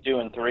stuff you could do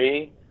in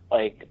 3,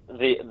 like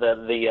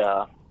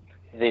the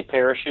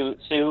parachute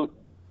suit.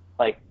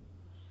 Like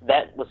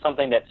that was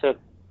something that took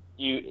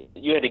you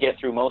had to get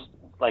through most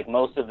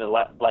of the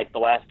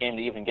last game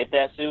to even get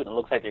that suit. And it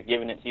looks like they're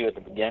giving it to you at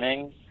the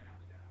beginning.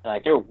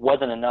 Like there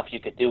wasn't enough you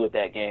could do with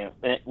that game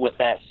with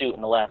that suit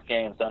in the last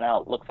game. So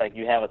now it looks like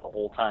you have it the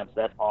whole time.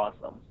 So that's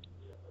awesome.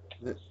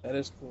 That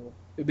is cool.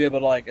 You'll be able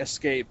to like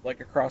escape like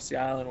across the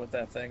island with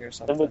that thing or And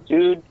something. the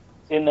dude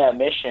in that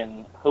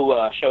mission who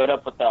showed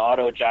up with the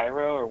auto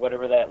gyro or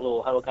whatever that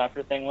little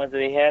helicopter thing was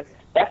that he had,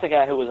 that's the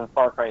guy who was in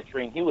Far Cry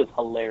 3, and he was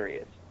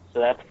hilarious. So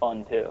that's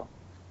fun too.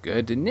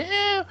 Good to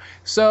know.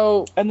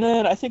 So, And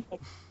then I think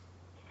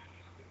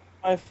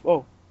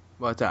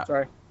what's that?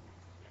 sorry.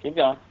 Keep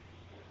going.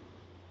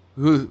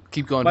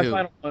 Keep going. My Who?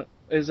 final one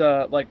is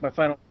my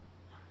final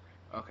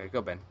Okay,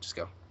 go Ben. Just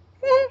go.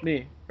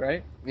 me,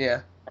 right?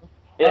 Yeah.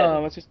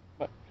 Yeah. It's just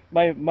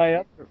my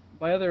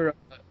other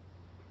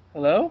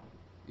hello?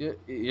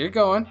 You're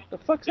going. The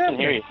fuck's I can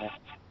hear happening?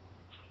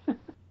 you.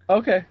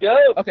 Okay. Go.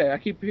 Okay, I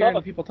keep hearing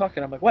people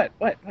talking. I'm like, what?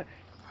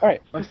 All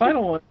right, my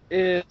final one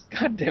is,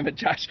 God damn it,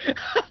 Josh.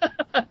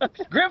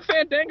 Grim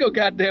Fandango,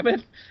 God damn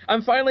it.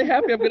 I'm finally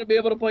happy I'm going to be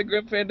able to play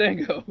Grim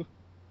Fandango.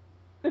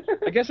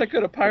 I guess I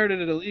could have pirated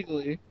it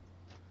illegally.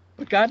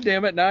 But God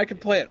damn it, now I can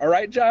play it. All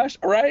right, Josh?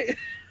 All right?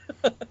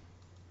 Do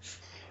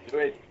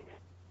it.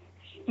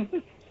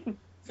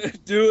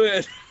 Do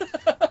it.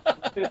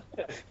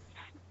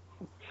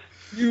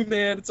 You,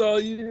 man, it's all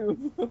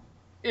you.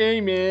 Hey,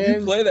 You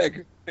man. play that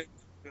Grim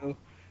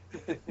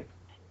Fandango.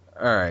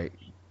 All right.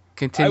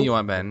 Continue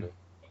on, Ben.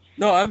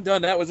 No, I'm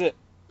done. That was it.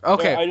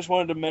 Okay. I just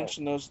wanted to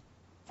mention those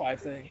 5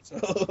 things.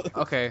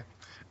 Okay.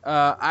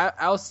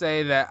 I'll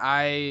say that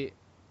I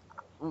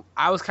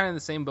was kind of in the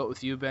same boat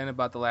with you, Ben,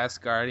 about The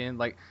Last Guardian.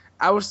 Like,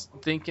 I was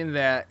thinking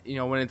that,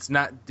 when it's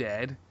not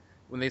dead,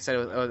 when they said,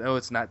 oh,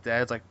 it's not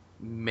dead, it's like,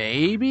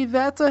 maybe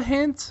that's a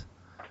hint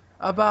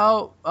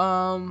about,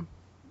 that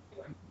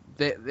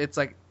it's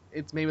like,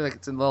 it's maybe like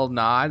it's a little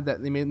nod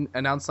that they may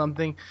announce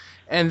something.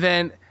 And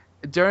then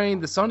during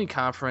the Sony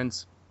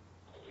conference,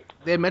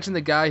 they had mentioned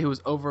the guy who was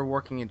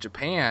overworking in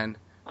Japan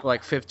for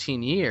like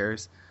 15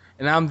 years.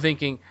 And I'm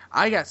thinking,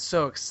 I got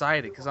so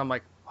excited because I'm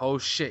like, oh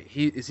shit,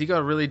 is he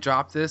gonna really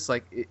drop this?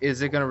 Like,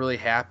 is it gonna really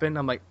happen?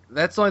 I'm like,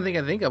 that's the only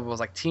thing I think of was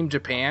like Team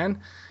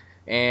Japan,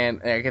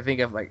 and I can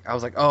think of like, I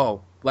was like,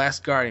 oh,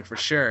 Last Guardian for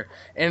sure.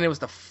 And it was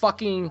the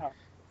fucking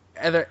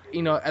other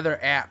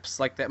apps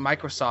like that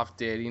Microsoft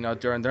did,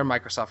 during their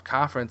Microsoft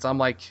conference. I'm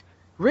like,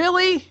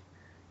 really?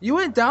 You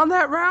went down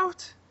that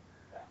route?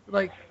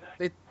 Like,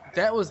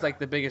 that was like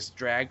the biggest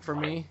drag for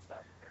me.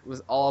 It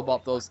was all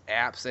about those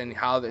apps and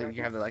how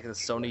you have like the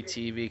Sony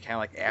TV, kind of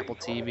like Apple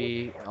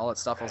TV and all that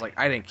stuff. I was like,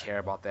 I didn't care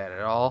about that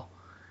at all,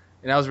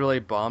 and I was really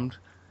bummed.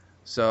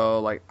 So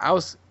like, I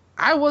was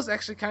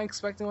actually kind of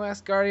expecting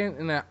Last Guardian,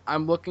 and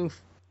I'm looking,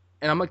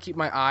 and I'm gonna keep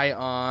my eye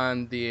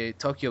on the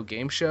Tokyo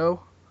Game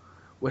Show,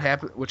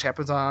 which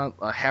happens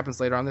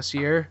later on this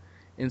year,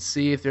 and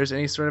see if there's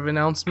any sort of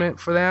announcement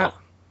for that.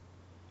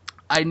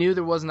 I knew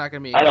there was not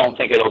gonna be. I don't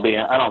think it'll be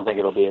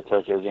a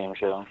Tokyo Game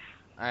Show.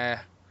 I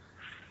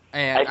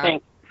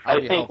think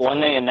when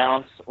they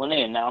announce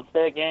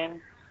that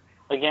game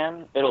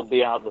again, it'll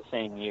be out the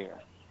same year.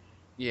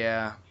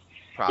 Yeah,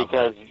 probably.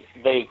 Because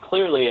they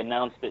clearly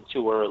announced it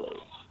too early.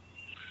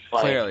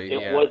 Like, Clearly, it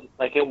yeah. was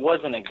like it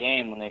wasn't a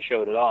game when they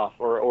showed it off,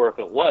 or if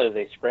it was,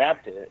 they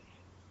scrapped it.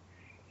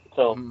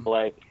 So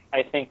like,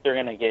 I think they're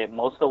gonna get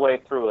most of the way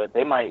through it.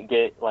 They might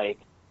get like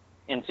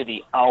into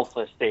the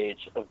alpha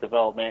stage of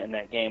development in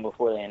that game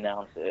before they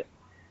announce it.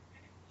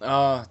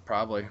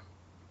 Probably.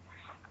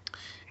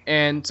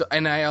 And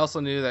I also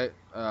knew that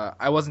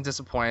I wasn't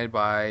disappointed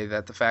by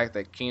the fact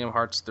that Kingdom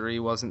Hearts 3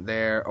 wasn't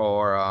there,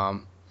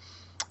 or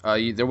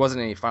there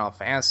wasn't any Final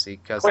Fantasy,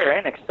 because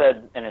Square Enix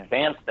said in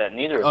advance that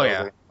neither of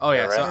those. Oh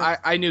yeah. Right? So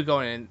I knew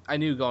going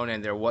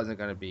in there wasn't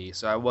going to be,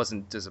 so I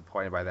wasn't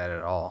disappointed by that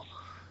at all.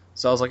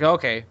 So I was like,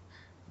 okay,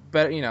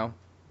 but I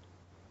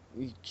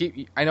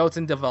know it's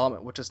in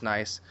development, which is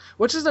nice.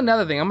 Which is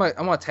another thing I'm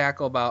gonna talk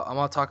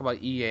about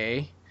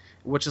EA,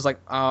 which is like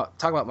talk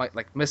about my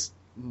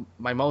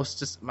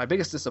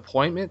biggest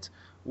disappointment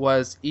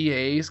was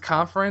EA's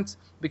conference,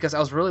 because I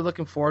was really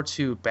looking forward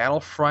to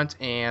Battlefront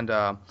and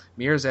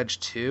Mirror's Edge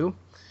 2.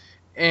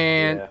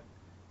 And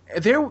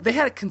they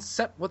had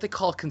what they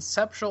call a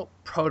conceptual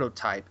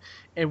prototype,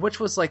 and which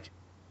was like,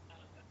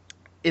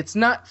 it's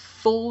not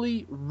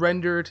fully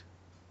rendered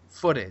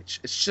footage.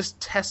 It's just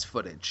test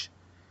footage.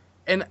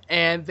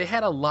 And they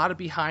had a lot of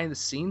behind the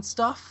scenes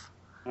stuff.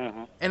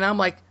 Mm-hmm. And I'm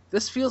like,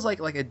 this feels like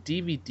a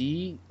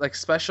DVD like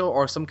special,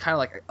 or some kind of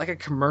like a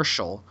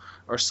commercial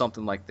or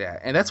something like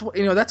that. And that's what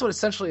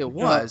essentially it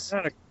was.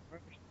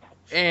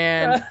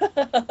 And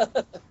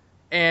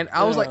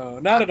I was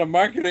like, not at a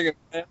marketing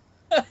event.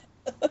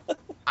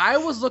 I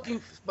was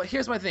looking, but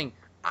here's my thing.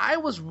 I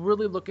was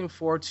really looking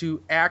forward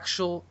to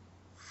actual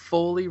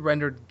fully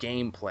rendered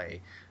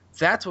gameplay.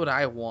 That's what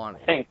I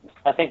wanted.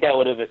 I think that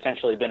would have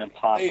essentially been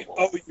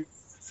impossible.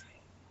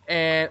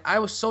 And I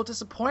was so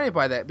disappointed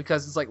by that,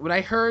 because it's like when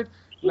I heard,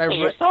 you set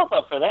yourself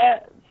up for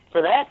that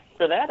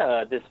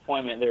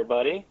disappointment there,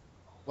 buddy.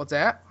 What's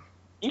that?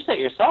 You set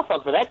yourself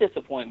up for that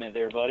disappointment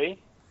there, buddy.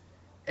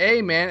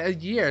 Hey man, a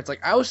year. It's like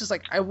I was just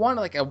like, I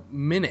wanted like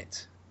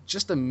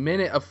just a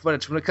minute of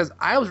footage, because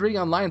I was reading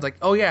online. It's like,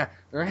 oh yeah,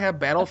 they're gonna have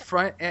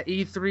Battlefront at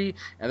E3,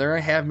 and they're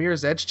gonna have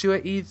Mirror's Edge 2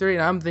 at E3,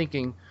 and I'm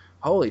thinking,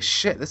 holy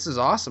shit, this is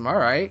awesome. All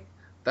right,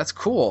 that's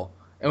cool.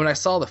 And when I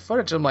saw the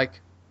footage, I'm like,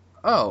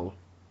 oh,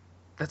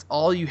 that's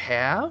all you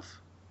have?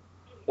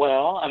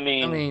 Well, I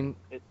mean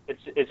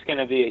it's going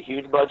to be a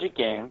huge budget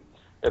game.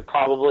 There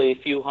probably a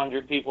few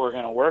hundred people are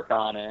going to work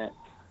on it,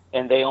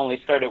 and they only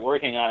started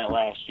working on it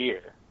last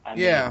year. I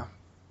mean,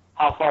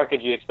 how far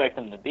could you expect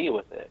them to be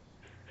with it?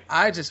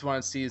 I just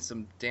want to see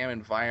some damn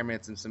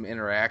environments and some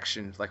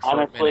interactions. Like,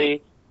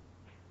 honestly,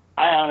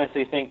 I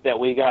honestly think that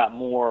we got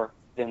more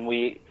than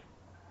we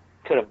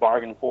could have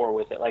bargained for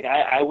with it. Like,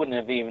 I wouldn't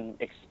have even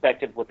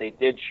expected what they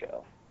did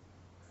show.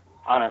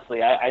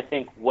 Honestly, I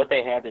think what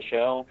they had to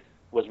show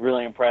was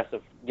really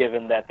impressive,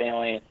 given that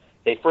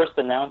they first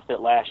announced it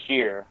last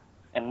year,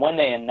 and when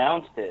they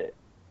announced it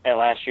at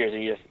last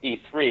year's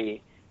E3,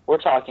 we're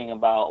talking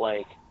about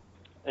like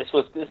this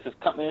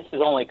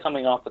is only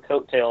coming off the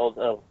coattails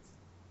of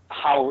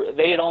how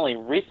they had only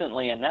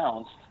recently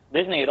announced.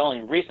 Disney had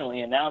only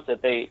recently announced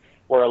that they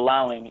were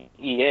allowing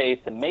EA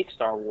to make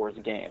Star Wars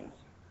games.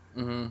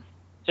 Mm-hmm.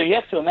 So you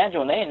have to imagine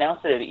when they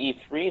announced it at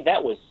E3,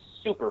 that was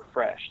super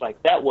fresh.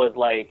 Like, that was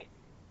like,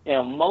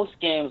 most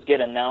games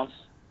get announced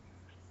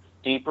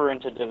deeper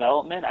into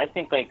development. I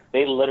think like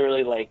they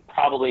literally like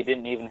probably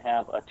didn't even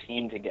have a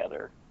team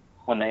together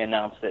when they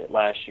announced it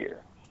last year.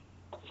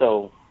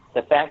 So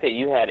the fact that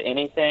you had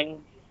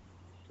anything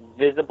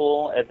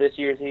visible at this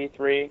year's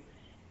E3,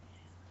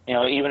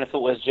 even if it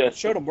was just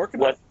showed them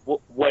working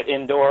what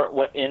indoor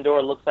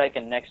looks like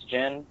in next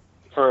gen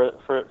for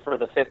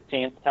the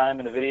 15th time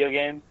in a video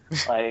game,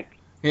 like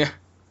yeah,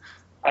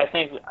 I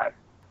think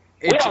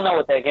we don't know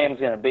what that game's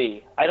going to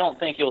be. I don't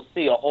think you'll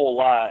see a whole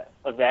lot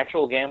of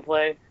actual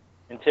gameplay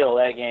until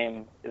that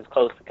game is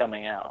close to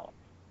coming out.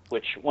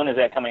 Which, when is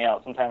that coming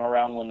out? Sometime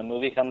around when the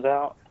movie comes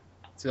out?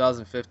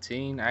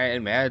 2015, I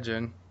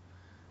imagine.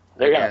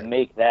 They're going to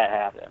make that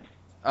happen.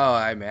 Oh,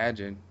 I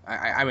imagine.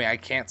 I mean, I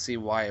can't see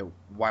why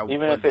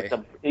even if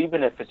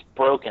it's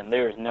broken,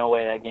 there is no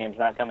way that game's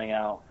not coming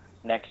out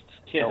next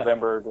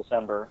November or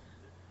December.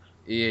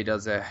 EA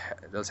does have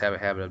a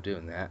habit of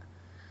doing that.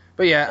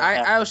 But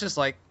yeah, I was just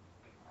like,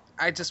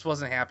 I just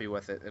wasn't happy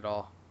with it at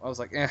all. I was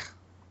like,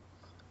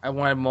 I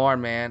wanted more,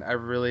 man. I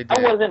really did.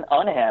 I wasn't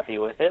unhappy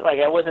with it. Like,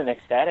 I wasn't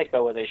ecstatic by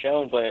what they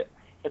showed, but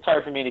it's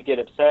hard for me to get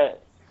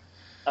upset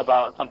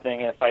about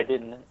something if I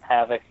didn't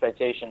have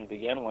expectation to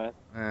begin with.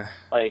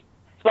 Like,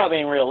 it's about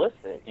being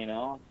realistic,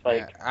 It's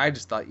like, I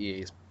just thought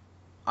EA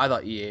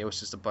was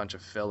just a bunch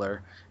of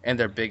filler, and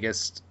their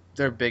biggest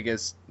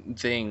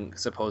thing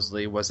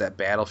supposedly was that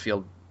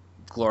Battlefield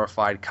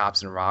glorified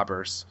cops and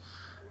robbers.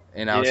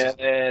 And I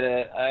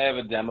have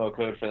a demo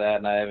code for that,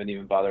 and I haven't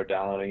even bothered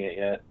downloading it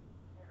yet.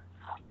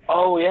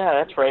 Oh yeah,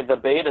 that's right. The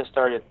beta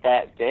started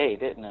that day,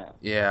 didn't it?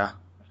 Yeah,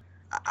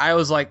 I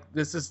was like,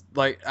 this is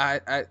like,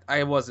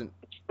 I wasn't.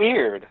 It's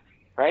weird,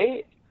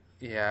 right?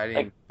 Yeah, I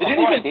didn't.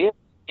 Like, the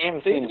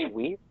game seems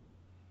weird.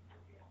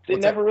 They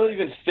never really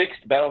even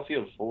fixed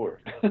Battlefield 4.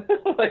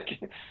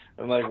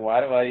 I'm like,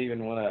 why do I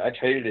even want to? I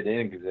traded it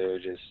in because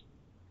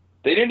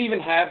they didn't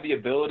even have the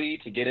ability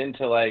to get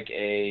into like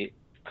a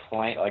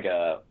client, like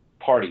a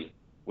party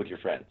with your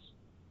friends.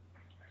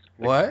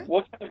 What?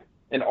 What kind of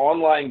an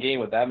online game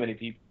with that many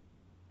people?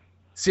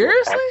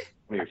 Seriously?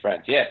 With your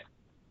friends, yeah.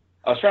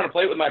 I was trying to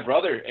play it with my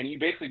brother, and you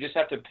basically just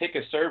have to pick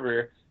a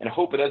server and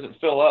hope it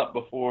doesn't fill up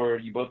before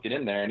you both get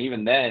in there, and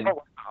even then,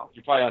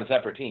 you're probably on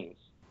separate teams.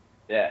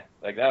 Yeah,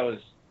 like that was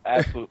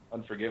absolutely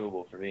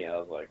unforgivable for me. I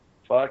was like,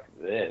 fuck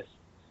this.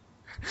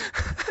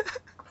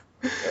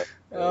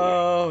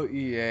 Oh,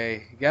 EA.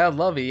 You gotta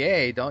love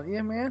EA, don't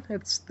you, man?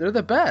 They're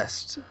the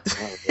best.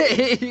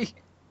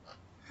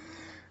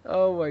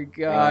 Oh my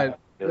god.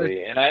 Yeah,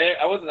 really. And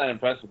I wasn't that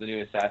impressed with the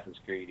new Assassin's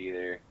Creed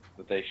either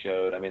that they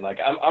showed. I mean, like,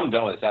 I'm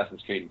done with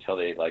Assassin's Creed until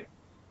they like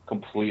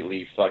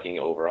completely fucking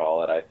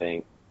overhaul it, I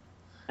think.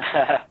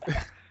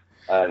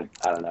 I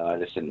don't know. I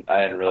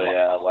didn't really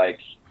like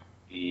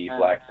the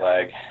Black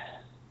Flag.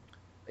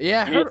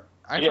 Yeah,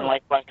 I You didn't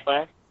like Black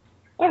Flag?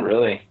 Not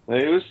really.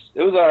 It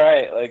was all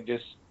right. Like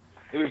it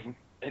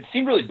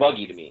seemed really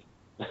buggy to me.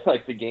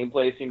 Like the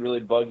gameplay seemed really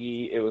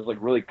buggy. It was like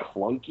really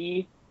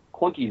clunky.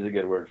 Clunky is a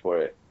good word for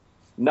it.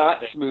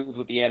 Not smooth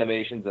with the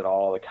animations at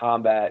all. The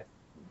combat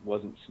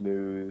wasn't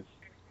smooth.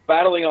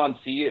 Battling on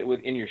sea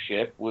in your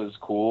ship was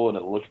cool and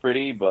it looked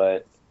pretty,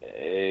 but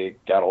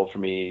it got old for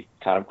me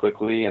kind of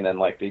quickly. And then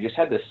like they just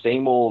had the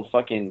same old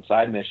fucking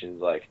side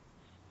missions, like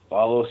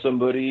follow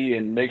somebody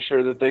and make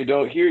sure that they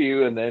don't hear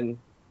you, and then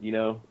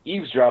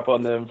eavesdrop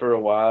on them for a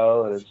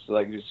while. And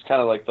it's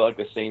kind of like felt like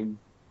the same,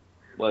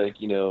 like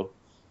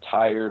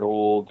tired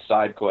old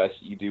side quest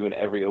you do in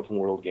every open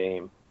world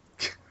game.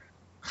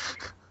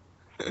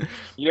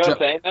 You know what I'm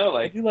saying though?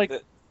 Like,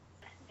 what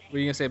were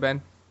you gonna say,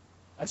 Ben?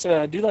 I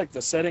said I do like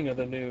the setting of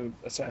the new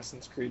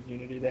Assassin's Creed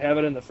Unity. They have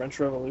it in the French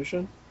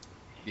Revolution.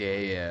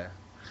 Yeah.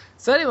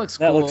 Setting looks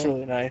cool. That looks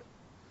really nice.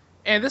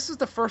 And this is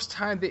the first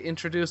time they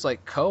introduced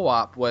like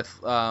co-op with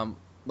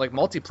like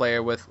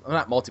multiplayer with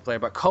not multiplayer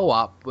but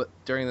co-op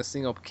during the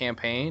single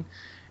campaign,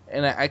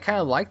 and I kind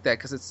of like that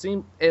because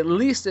at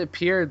least it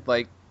appeared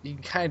like you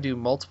can kind of do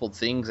multiple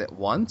things at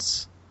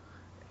once.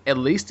 At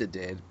least it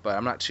did, but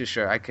I'm not too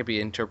sure. I could be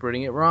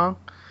interpreting it wrong.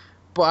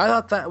 But I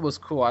thought that was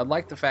cool. I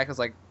like the fact it's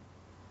like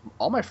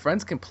all my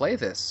friends can play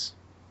this,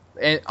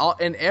 and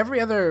every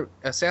other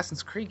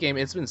Assassin's Creed game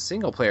it's been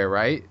single player,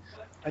 right?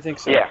 I think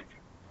so. Yeah.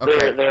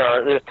 Okay.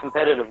 There's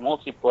competitive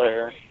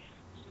multiplayer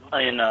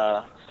in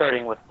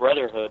starting with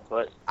Brotherhood,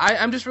 but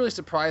I'm just really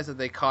surprised that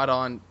they caught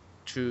on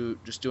to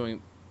just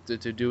doing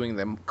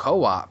them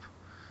co-op,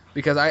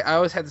 because I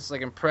always had this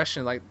like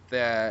impression like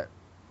that.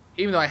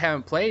 Even though I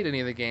haven't played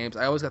any of the games,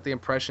 I always got the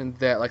impression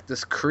that like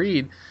this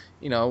Creed,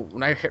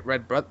 when I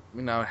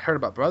heard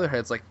about Brotherhood,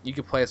 it's like you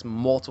could play as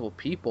multiple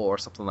people or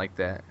something like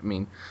that. I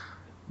mean,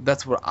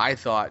 that's what I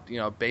thought,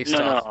 based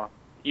off. No,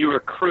 you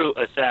recruit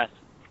assassins.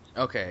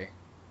 Okay.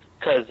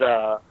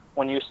 Because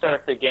when you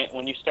start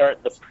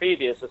the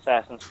previous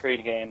Assassin's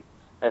Creed game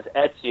as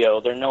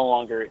Ezio, there no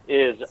longer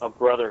is a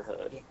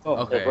Brotherhood. Oh,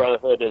 okay. The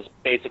Brotherhood is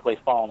basically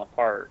falling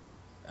apart.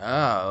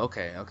 Oh,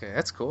 okay,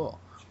 that's cool.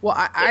 Well,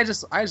 I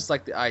just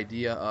like the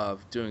idea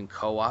of doing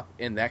co-op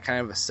in that kind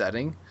of a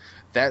setting.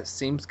 That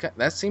seems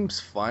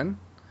fun.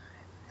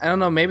 I don't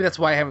know. Maybe that's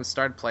why I haven't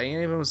started playing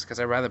any of them, because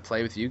I'd rather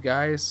play with you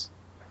guys.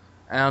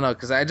 I don't know,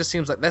 because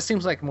it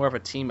seems like more of a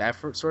team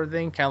effort sort of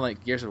thing, kind of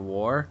like Gears of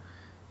War,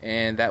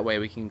 and that way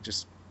we can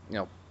just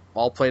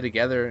all play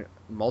together,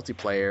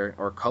 multiplayer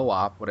or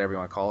co-op, whatever you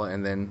want to call it,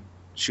 and then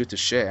shoot the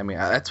shit. I mean,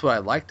 that's what I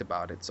liked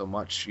about it so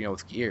much.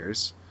 With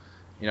Gears,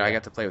 I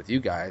got to play with you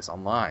guys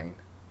online.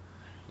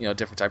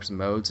 Different types of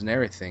modes and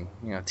everything.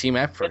 Team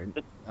effort.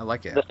 I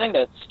like it. The thing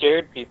that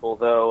scared people,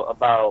 though,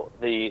 about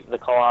the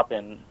co-op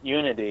in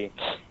Unity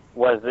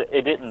was that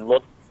it didn't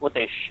look, what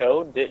they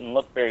showed didn't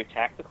look very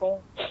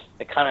tactical.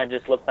 It kind of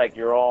just looked like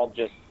you're all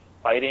just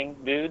fighting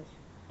dudes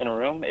in a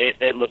room.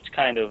 It looked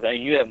kind of,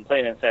 you haven't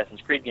played an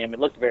Assassin's Creed game,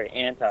 it looked very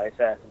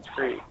anti-Assassin's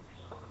Creed.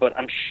 But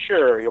I'm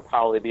sure you'll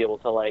probably be able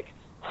to,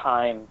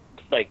 time,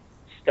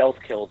 stealth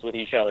kills with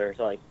each other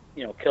to,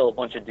 kill a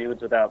bunch of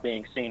dudes without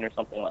being seen or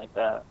something like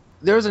that.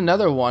 There was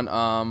another one.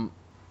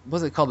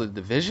 Was it called The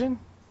Division?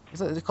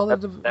 Was it called The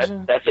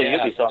Division? That's a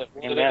Ubisoft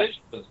The game.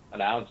 Division was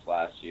announced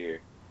last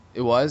year.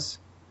 It was?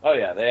 Oh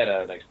yeah, they had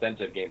an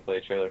extensive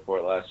gameplay trailer for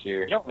it last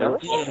year. You don't remember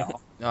it?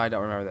 No, I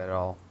don't remember that at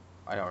all.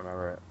 I don't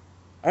remember it.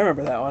 I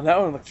remember that one. That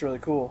one looks really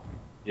cool.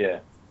 Yeah.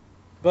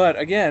 But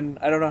again,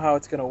 I don't know how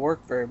it's going to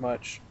work very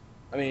much.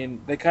 I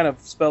mean, they kind of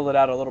spelled it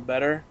out a little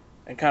better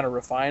and kind of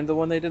refined the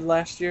one they did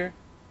last year.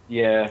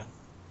 Yeah.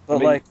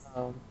 But I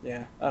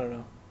don't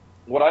know.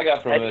 What I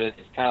got from it is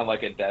it's kind of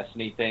like a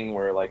Destiny thing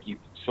where you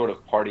sort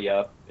of party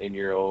up in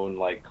your own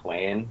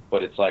clan,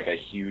 but it's like a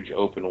huge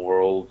open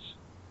world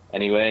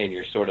anyway, and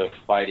you're sort of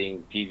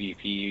fighting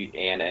PvP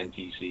and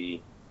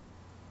NPC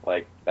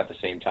at the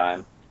same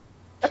time.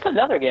 That's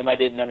another game I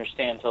didn't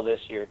understand until this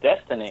year,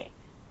 Destiny.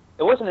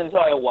 It wasn't until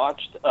I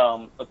watched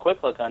a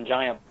quick look on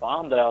Giant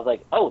Bomb that I was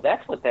like, oh,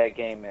 that's what that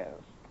game is.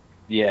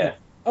 Yeah.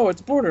 Oh,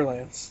 it's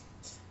Borderlands.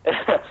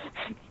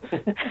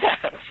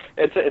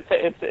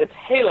 It's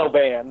Halo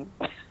Band.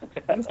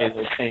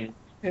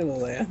 Halo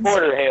Lands.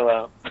 Border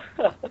Halo.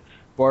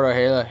 Border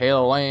Halo,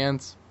 Halo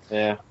Lands.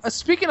 Yeah.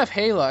 Speaking of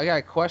Halo, I got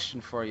a question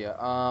for you.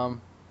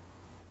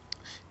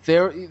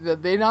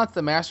 They announced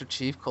the Master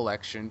Chief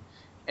Collection,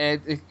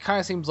 and it kind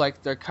of seems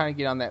like they're kind of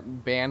getting on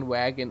that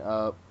bandwagon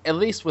of, at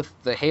least with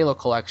the Halo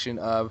Collection,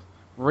 of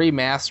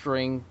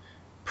remastering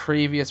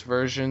previous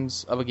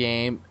versions of a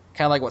game,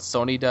 kind of like what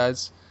Sony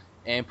does,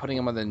 and putting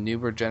them on the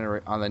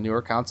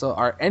newer console.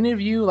 Are any of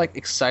you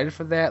excited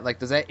for that?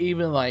 Does that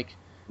even Not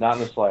in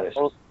the slightest.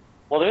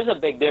 Well, there's a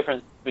big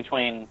difference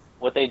between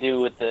what they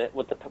do with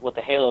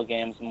the Halo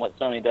games and what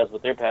Sony does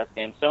with their past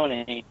games.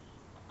 Sony,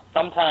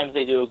 sometimes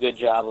they do a good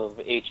job of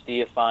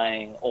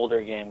HD-ifying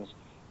older games.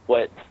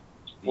 What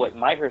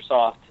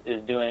Microsoft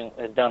has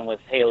done with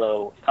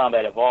Halo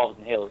Combat Evolved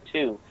and Halo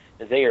 2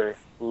 is they are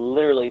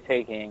literally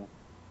taking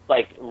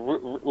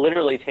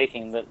literally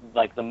taking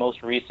the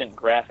most recent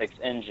graphics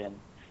engine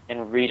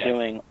and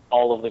redoing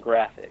all of the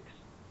graphics.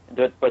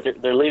 But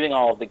they're leaving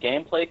all of the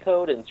gameplay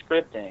code and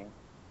scripting,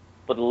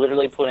 but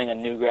literally putting a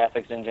new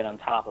graphics engine on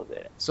top of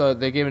it. So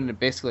they're giving it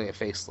basically a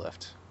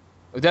facelift.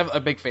 A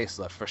big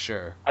facelift for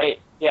sure.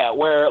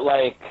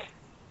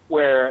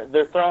 Where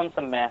they're throwing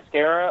some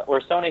mascara, or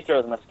Sony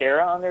throws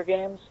mascara on their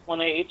games when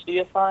they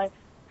HDify.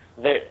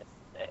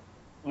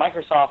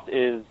 Microsoft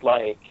is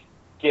like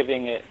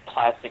giving it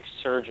plastic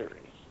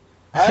surgery.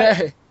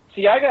 I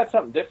got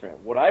something different.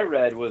 What I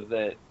read was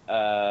that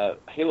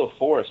Halo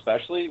 4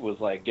 especially was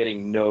like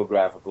getting no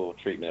graphical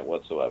treatment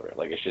whatsoever.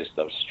 Like it's just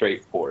a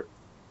straight port.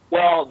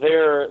 Well,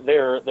 they're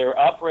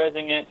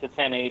up-resing it to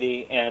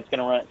 1080, and it's going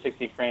to run at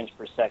 60 frames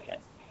per second.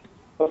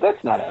 But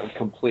that's not a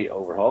complete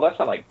overhaul. That's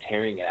not like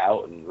tearing it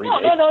out and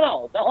remaking.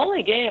 No. The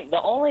only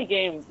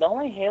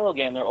Halo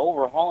game they're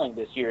overhauling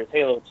this year is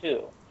Halo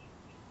 2.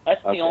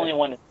 That's the only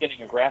one that's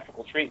getting a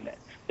graphical treatment.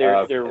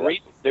 They're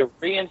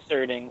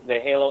reinserting the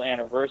Halo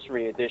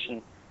Anniversary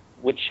Edition,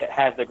 which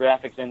has the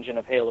graphics engine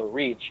of Halo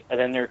Reach, and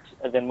then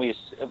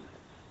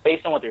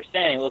based on what they're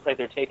saying, it looks like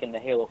they're taking the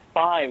Halo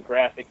 5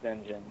 graphics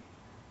engine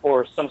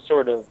or some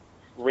sort of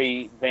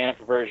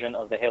revamped version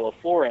of the Halo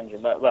 4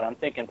 engine, but I'm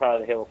thinking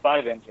probably the Halo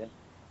 5 engine,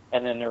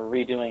 and then they're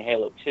redoing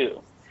Halo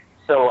 2.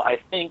 So I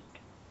think,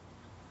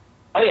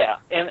 and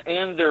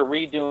they're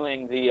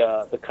redoing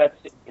the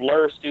cutscene.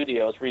 Blur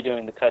Studios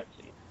redoing the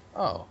cutscene.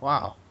 Oh,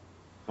 wow.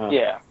 Huh.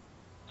 Yeah.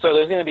 So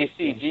there's going to be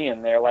CG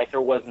in there like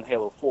there was in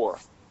Halo 4.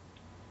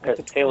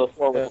 Because Halo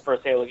 4 was the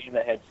first Halo game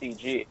that had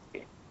CG.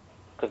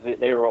 Because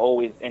they were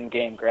always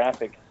in-game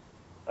graphic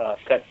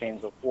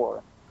cutscenes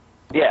before.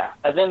 Yeah,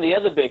 and then the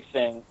other big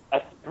thing,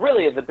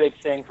 really the big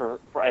thing for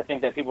I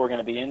think that people are going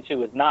to be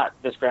into is not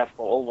this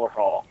graphical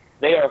overhaul.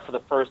 They are, for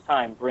the first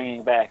time,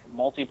 bringing back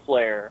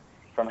multiplayer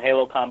from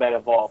Halo Combat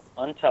Evolved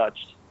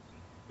untouched.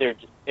 It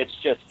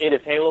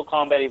is Halo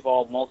Combat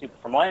Evolved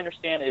From what I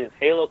understand, it is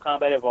Halo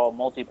Combat Evolved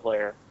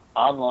multiplayer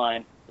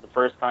online for the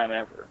first time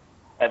ever.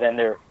 And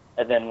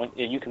then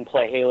you can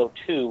play Halo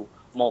 2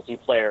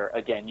 multiplayer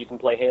again. You can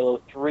play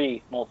Halo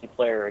 3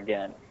 multiplayer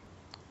again.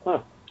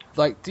 Huh.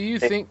 Like, do you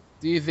think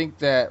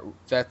that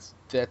that's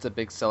a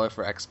big seller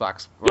for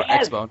Xbox or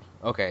Xbox?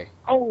 Okay.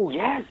 Oh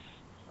yes.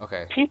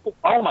 Okay. People,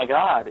 oh my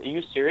God, are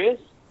you serious?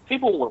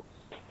 People were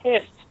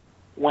pissed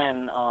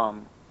when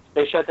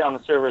they shut down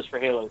the servers for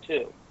Halo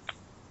 2.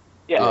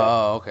 Yeah.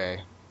 Oh,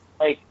 okay.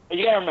 Like,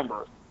 you gotta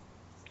remember,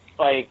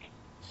 like,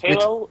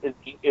 Halo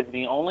is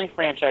the only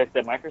franchise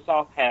that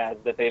Microsoft has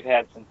that they've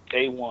had since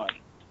day one.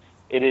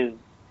 It is,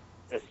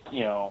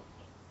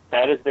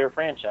 that is their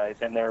franchise,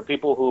 and there are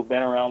people who've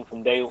been around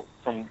from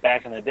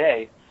back in the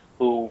day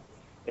who,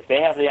 if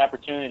they have the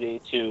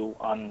opportunity to,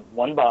 on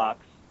one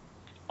box,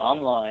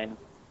 online,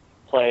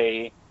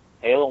 play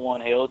Halo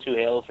 1, Halo 2,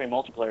 Halo 3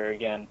 multiplayer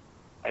again,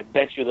 I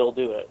bet you they'll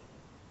do it.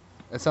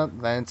 That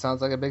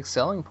sounds like a big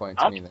selling point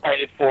to me. I'm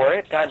excited for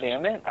it. God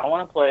damn it! I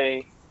want to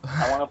play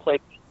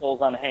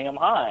consoles on Hang 'em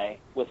High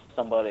with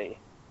somebody.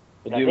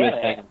 I do miss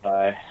Hang 'em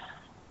High.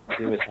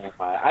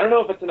 I don't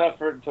know if it's enough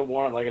to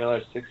warrant like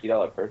another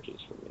 $60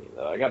 purchase for me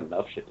though. I got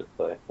enough shit to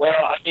play. Well,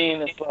 I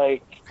mean, it's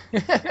like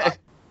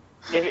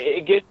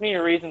it gives me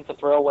a reason to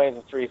throw away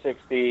the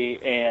 360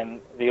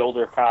 and the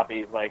older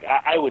copies. Like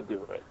I would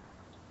do it.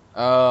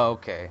 Oh,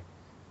 okay.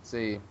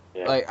 See,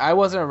 yeah. Like I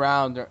wasn't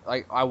around.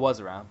 Like I was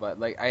around, but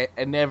like I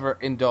never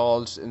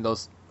indulged in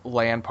those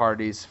LAN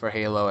parties for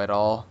Halo at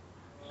all.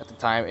 At the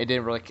time, it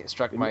didn't really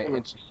struck my.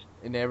 It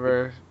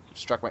never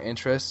struck my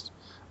interest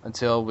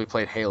until we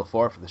played Halo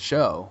 4 for the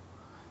show,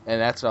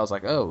 and that's when I was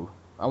like, oh,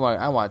 I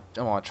want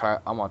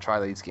to try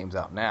these games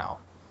out now.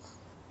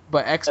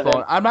 But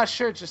Xbone, I'm not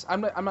sure.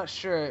 I'm not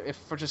sure if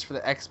for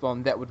the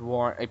Xbone that would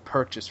warrant a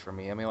purchase for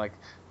me. I mean, like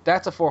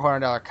that's a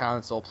 $400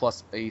 console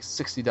plus a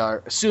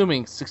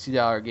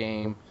 $60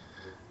 game,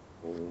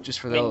 just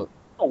for those.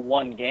 No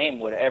one game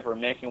would ever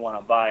make me want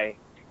to buy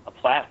a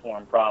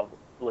platform,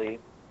 probably,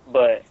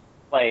 but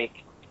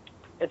like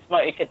it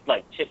could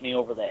like tip me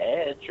over the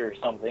edge or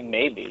something,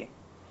 maybe.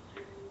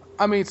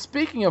 I mean,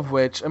 speaking of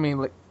which, I mean,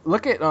 like,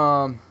 look at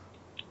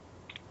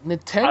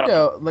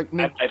Nintendo.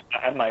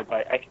 I might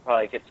buy. I could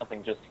probably get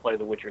something just to play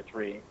The Witcher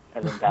 3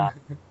 and then die.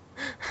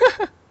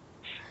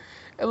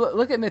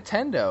 Look at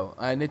Nintendo.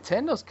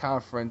 Nintendo's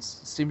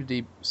conference seemed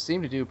to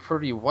do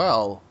pretty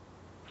well.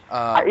 You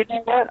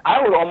know what?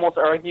 I would almost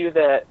argue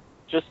that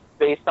just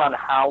based on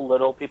how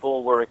little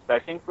people were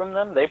expecting from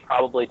them, they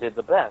probably did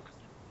the best.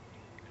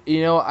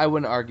 You know, I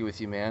wouldn't argue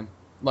with you, man.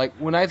 Like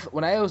when I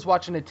was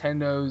watching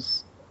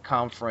Nintendo's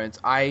conference,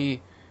 I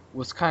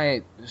was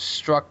kind of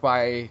struck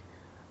by.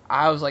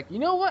 I was like, you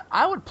know what?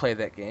 I would play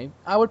that game.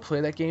 I would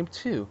play that game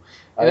too.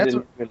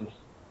 And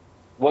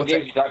what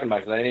game are you talking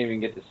about? Because I didn't even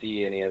get to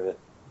see any of it.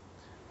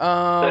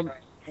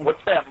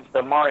 What's that?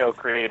 The Mario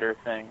Creator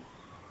thing?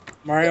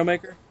 Mario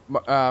Maker.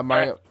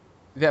 Mario.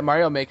 That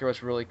Mario Maker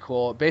was really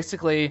cool.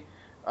 Basically,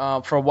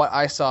 from what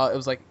I saw, it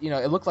was like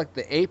it looked like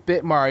the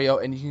 8-bit Mario,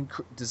 and you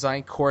can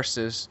design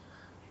courses.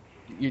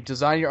 You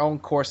design your own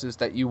courses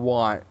that you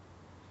want,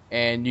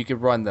 and you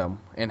could run them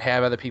and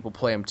have other people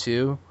play them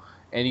too,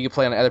 and you can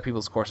play on other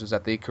people's courses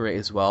that they create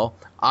as well.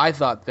 I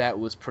thought that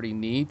was pretty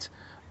neat.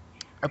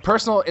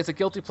 It's a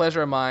guilty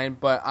pleasure of mine,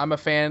 but I'm a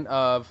fan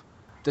of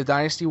the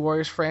Dynasty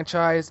Warriors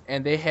franchise,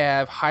 and they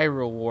have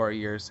Hyrule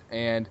Warriors,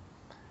 and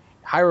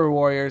Hyrule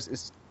Warriors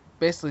is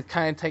basically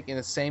kind of taking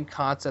the same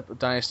concept of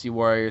Dynasty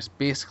Warriors,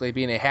 basically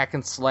being a hack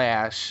and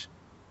slash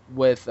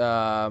with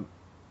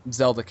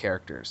Zelda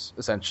characters,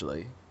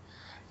 essentially.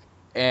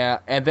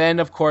 And then,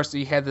 of course,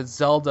 you had the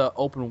Zelda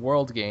open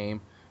world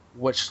game,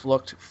 which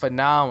looked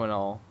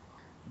phenomenal.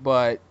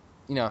 But,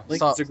 Link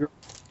is a girl.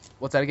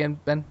 What's that again,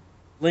 Ben?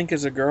 Link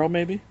is a girl,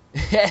 maybe?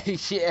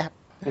 Yeah.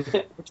 Which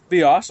would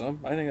be awesome.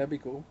 I think that'd be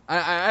cool.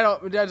 I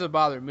don't. It doesn't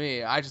bother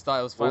me. I just thought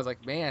it was fun. I was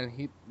like,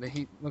 man,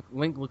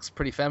 Link looks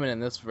pretty feminine in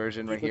this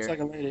version right here. Looks like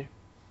a lady.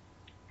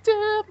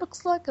 Dude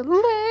looks like a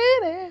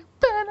lady.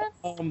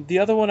 The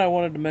other one I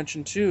wanted to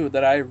mention too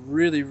that I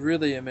really,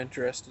 really am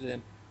interested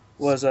in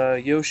was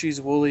Yoshi's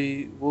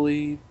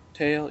Woolly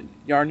Tail,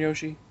 Yarn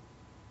Yoshi,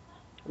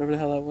 whatever the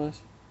hell that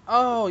was.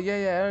 Oh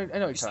yeah, I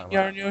know what you're talking about.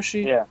 Yarn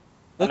Yoshi. Yeah.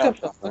 Look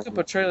up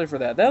a trailer for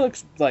that. That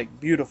looks like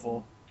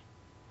beautiful.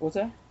 What's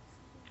that?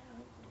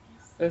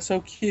 That's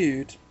so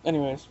cute.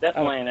 Anyways,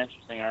 Definitely an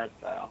interesting art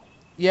style.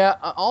 Yeah.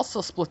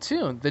 Also,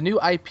 Splatoon, the new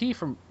IP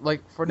for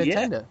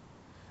Nintendo. Yeah.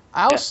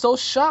 I was so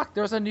shocked.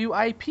 There was a new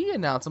IP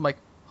announced. I'm like,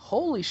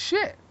 holy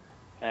shit.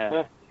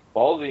 Yeah.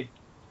 Ballsy.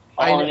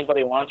 All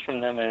anybody wants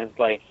from them is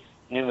like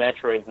new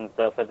Metroids and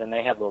stuff, but then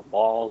they have the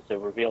balls to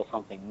reveal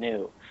something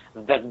new.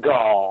 The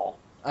gall.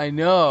 I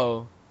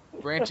know.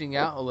 Branching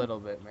out a little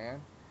bit, man.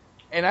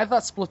 And I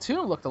thought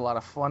Splatoon looked a lot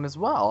of fun as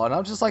well. And I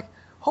was just like,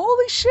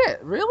 holy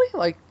shit, really?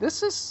 Like,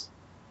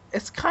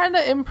 it's kind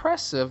of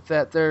impressive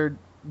that they're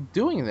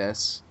doing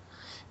this.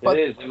 But,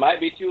 it is. It might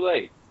be too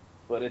late,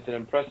 but it's an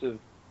impressive.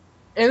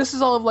 And this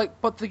is all of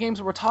but the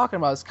games we're talking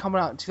about is coming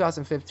out in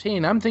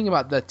 2015. I'm thinking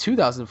about the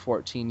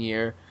 2014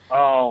 year.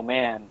 Oh,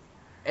 man.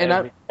 And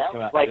that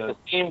was like the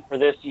theme for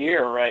this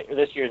year, right?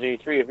 This year's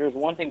E3. If there's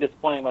one thing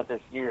disappointing about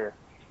this year,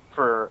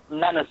 for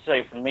not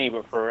necessarily for me,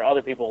 but for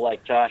other people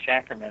like Josh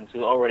Ackerman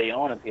who already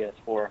own a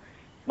PS4,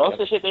 most of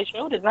the shit they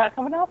showed is not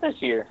coming out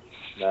this year.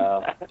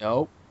 No.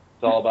 Nope.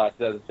 It's all about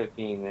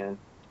 2015, man.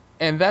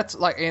 And that's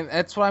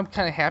why I'm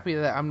kind of happy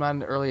that I'm not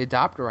an early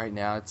adopter right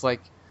now. It's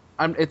like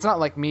it's not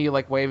like me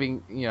like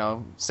waving,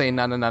 saying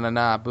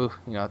nah, boo,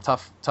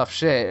 tough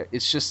shit.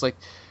 It's just like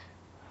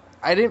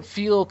I didn't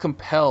feel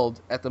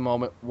compelled at the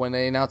moment when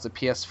they announced the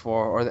PS4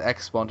 or the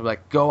Xbox to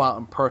like go out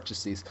and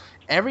purchase these.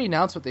 Every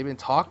announcement they've been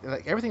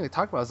everything they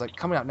talked about is like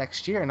coming out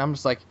next year, and I'm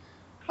just like,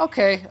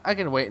 okay, I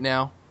can wait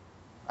now.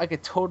 I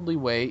could totally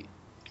wait.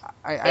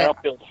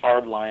 Battlefield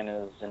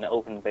Hardline is an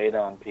open beta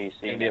on PC.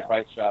 It's going to be a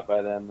price drop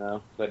by then,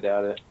 though, so I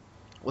doubt it.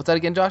 What's that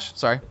again, Josh?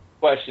 Sorry. The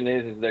question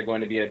is there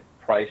going to be a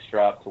price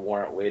drop to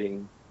warrant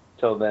waiting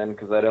till then?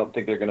 Because I don't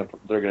think they're going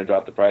to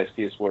drop the price.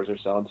 PS4s are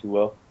selling too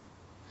well.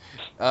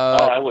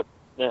 I would.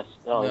 Yes.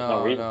 No, there's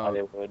no reason why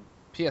they would.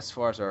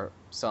 PS4s are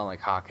selling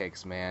like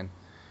hotcakes, man.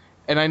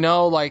 And I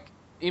know, like,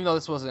 even though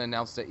this wasn't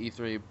announced at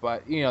E3,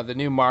 but, the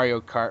new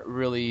Mario Kart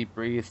really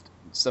breathed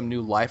some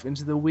new life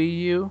into the Wii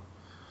U.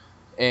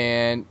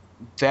 And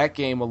that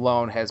game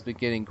alone has been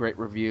getting great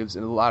reviews,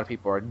 and a lot of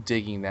people are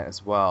digging that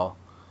as well.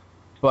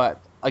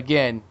 But,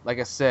 again, like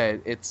I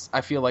said,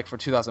 I feel like for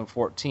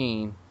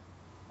 2014,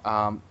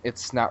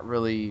 it's not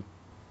really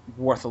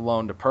worth a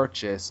loan to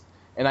purchase.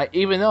 And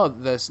even though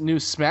this new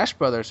Smash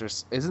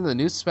Brothers isn't the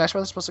new Smash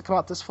Brothers supposed to come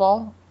out this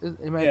fall?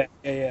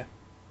 Yeah.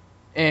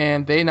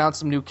 And they announced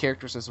some new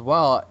characters as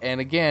well. And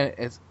again,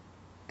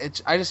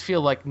 I just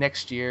feel like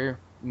next year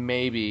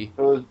maybe.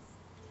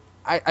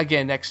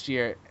 Next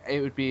year it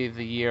would be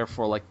the year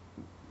for like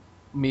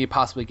me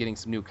possibly getting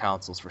some new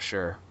consoles for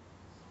sure.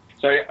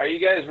 So are you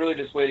guys really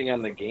just waiting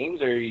on the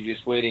games, or are you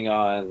just waiting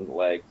on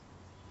like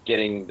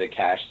getting the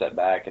cash set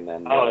back and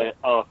then?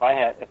 If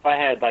I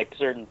had like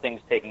certain things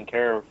taken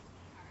care of,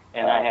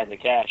 and I had the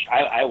cash,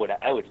 I would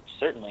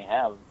certainly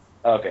have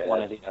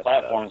one of these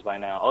platforms by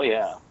now. Oh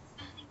yeah.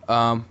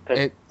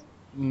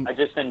 I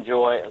just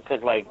enjoy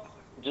because like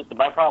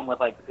my problem with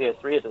like the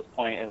PS3 at this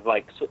point is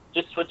like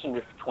just switching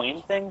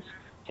between things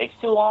takes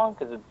too long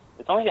because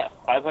it's only got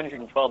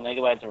 512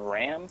 megabytes of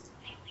RAM.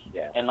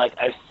 Yeah. And like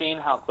I've seen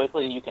how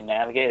quickly you can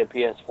navigate a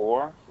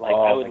PS4. Like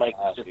I would like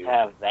to just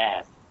have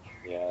that.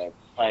 Yeah.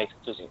 Like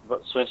just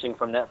switching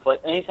from Netflix.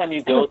 Anytime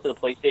you go to the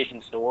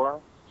PlayStation Store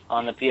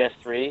on the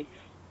PS3,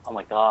 oh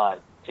my god,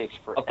 it takes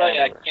forever. I'll tell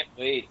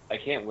you, I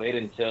can't wait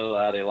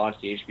until they launch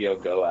the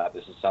HBO Go app.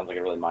 This sounds like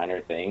a really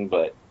minor thing,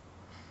 but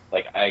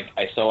like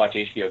I still watch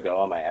HBO Go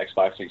on my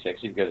Xbox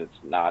 360 because it's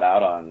not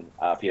out on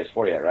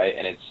PS4 yet, right?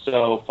 And it's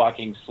so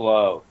fucking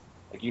slow.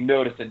 Like you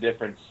notice the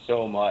difference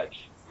so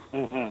much.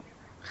 Mm-hmm.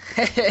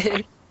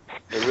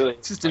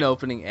 It's just an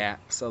opening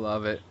app, so I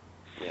love it.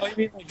 Yeah. Oh, you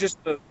mean like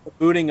just the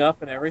booting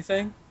up and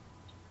everything?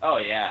 Oh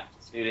yeah,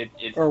 dude.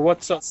 It's or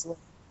what's so slow?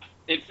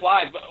 It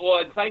flies, but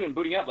it's not even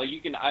booting up. Like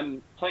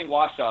I'm playing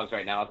Watch Dogs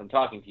right now as I'm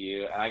talking to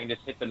you, and I can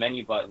just hit the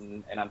menu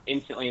button, and I'm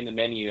instantly in the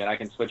menu, and I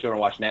can switch over and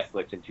watch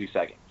Netflix in 2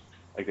 seconds.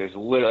 Like there's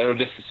literally, it'll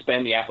just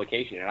suspend the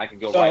application, and I can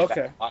go right back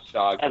to Watch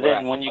Dogs. And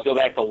then when you go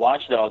back to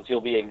Watch Dogs,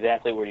 you'll be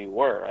exactly where you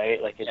were,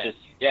 right? Like it's it's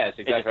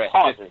exactly it just right.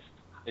 pauses.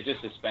 It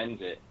just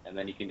suspends it, and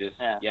then you can just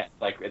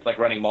it's like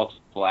running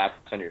multiple apps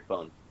on your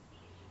phone.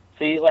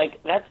 See,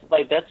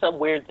 that's a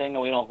weird thing that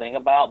we don't think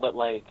about, but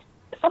like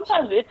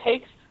sometimes it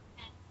takes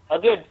a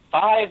good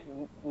 5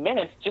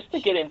 minutes just to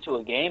get into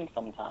a game.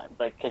 Sometimes,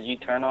 like because you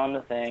turn on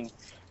the thing,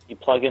 you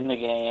plug in the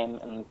game,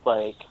 and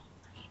like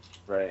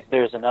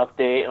there's an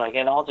update, like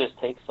it all just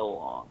takes so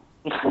long.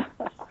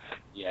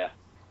 Yeah.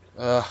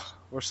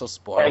 We're so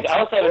spoiled. Like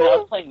I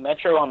was playing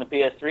Metro on the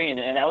PS3,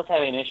 and I was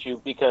having an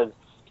issue because.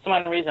 For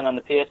some reason, on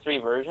the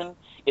PS3 version,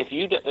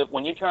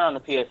 when you turn on the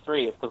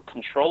PS3, if the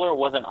controller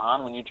wasn't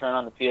on when you turn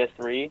on the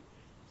PS3,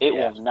 it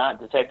will not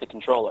detect the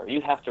controller.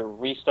 You have to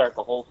restart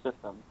the whole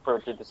system for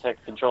it to detect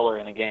the controller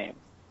in a game.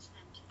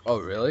 Oh,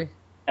 really?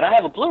 And I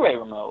have a Blu-ray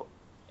remote,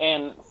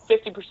 and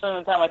 50%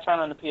 of the time I turn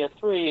on the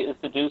PS3 is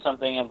to do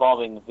something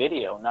involving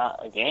video, not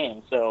a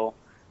game. So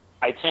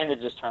I tend to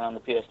just turn on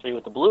the PS3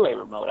 with the Blu-ray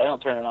remote. I don't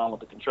turn it on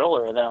with the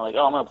controller, and then I'm like,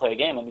 oh, I'm going to play a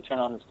game. Let me turn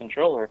on this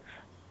controller,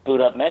 boot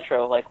up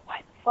Metro, like,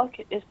 what? What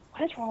is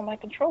wrong with my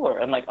controller?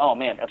 I'm like, oh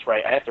man, that's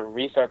right. I have to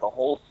restart the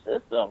whole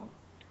system.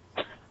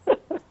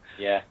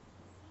 Yeah.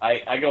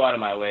 I go out of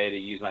my way to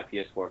use my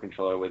PS4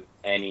 controller with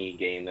any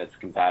game that's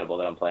compatible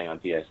that I'm playing on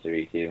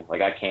PS3 too.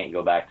 Like I can't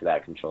go back to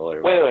that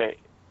controller. Wait.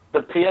 The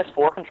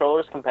PS4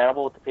 controller is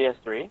compatible with the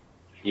PS3?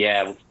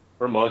 Yeah,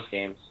 for most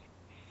games.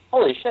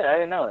 Holy shit, I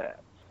didn't know that.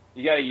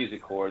 You gotta use a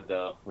cord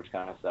though, which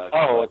kind of sucks.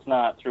 Oh, it's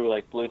not through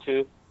like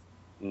Bluetooth?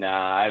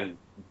 Nah, I've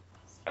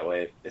that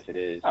way if it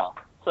is. Oh.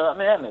 So I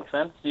mean that makes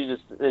sense.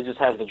 It just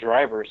has the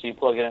driver, so you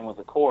plug it in with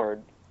a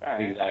cord. All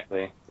right.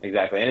 Exactly,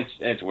 and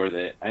it's worth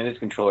it. I mean, this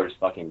controller is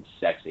fucking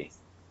sexy.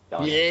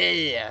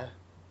 Yeah.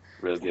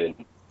 Real good.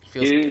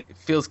 It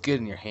feels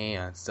good in your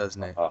hands,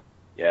 doesn't it? Oh,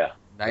 yeah.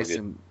 Nice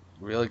and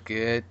really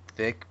good,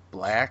 thick,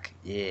 black.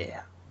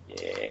 Yeah.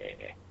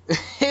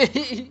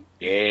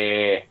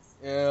 Yeah.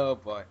 Oh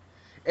boy.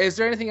 Is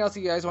there anything else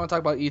you guys want to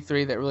talk about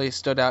E3 that really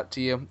stood out to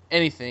you?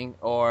 Anything,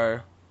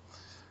 or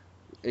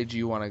did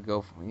you want to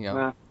go,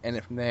 end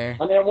it from there?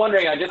 I mean, I'm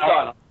wondering. I just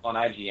saw it on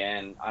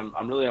IGN.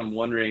 I'm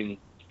wondering.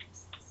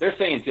 They're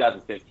saying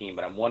 2015,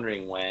 but I'm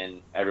wondering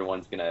when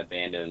everyone's going to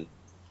abandon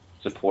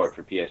support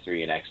for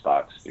PS3 and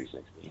Xbox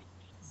 360.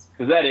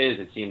 Because that is,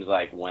 it seems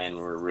like, when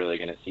we're really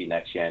going to see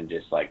next gen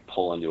just like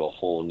pull into a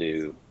whole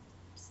new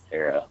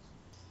era.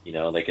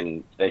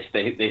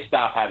 They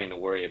stop having to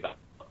worry about.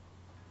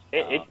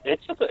 It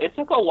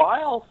took a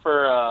while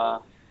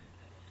for.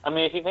 I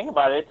mean, if you think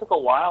about it, it took a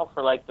while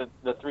for like the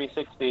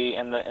 360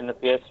 and the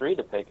PS3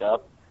 to pick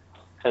up.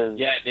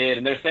 Yeah, it did,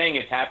 and they're saying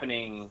it's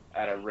happening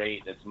at a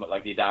rate that's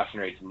like the adoption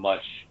rate's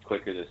much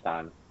quicker this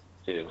time,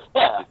 too.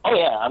 Yeah. Oh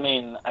yeah. I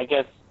mean, I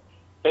guess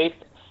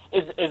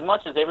as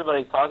much as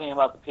everybody's talking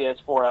about the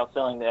PS4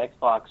 outselling the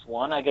Xbox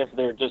One, I guess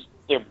they're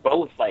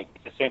both like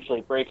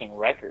essentially breaking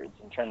records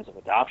in terms of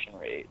adoption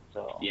rate.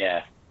 So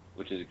yeah,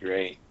 which is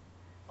great.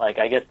 Like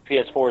I guess the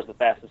PS4 is the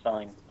fastest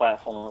selling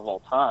platform of all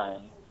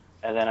time.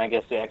 And then I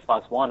guess the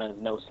Xbox One is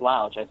no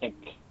slouch. I think,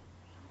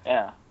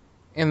 yeah.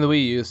 And the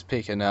Wii U is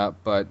picking up,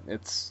 but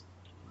it's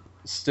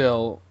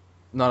still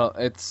not.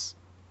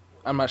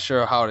 I'm not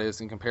sure how it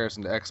is in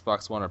comparison to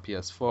Xbox One or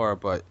PS4,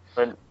 but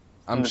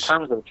in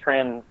terms of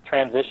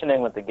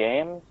transitioning with the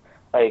games,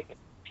 like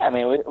I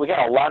mean, we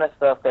got a lot of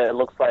stuff that it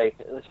looks like,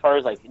 as far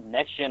as like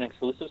next gen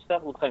exclusive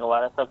stuff, looks like a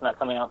lot of stuff not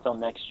coming out until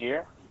next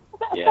year.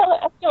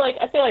 I feel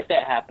like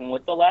that happened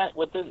with the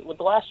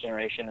last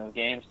generation of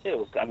games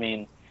too. I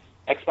mean,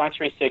 Xbox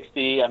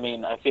 360. I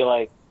mean, I feel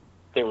like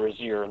there was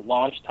your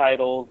launch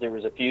titles. There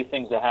was a few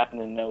things that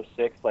happened in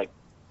 06, like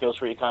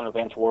Ghost Recon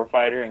Advanced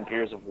Warfighter and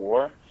Gears of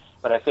War.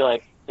 But I feel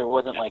like there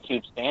wasn't like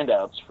huge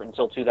standouts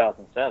until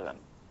 2007.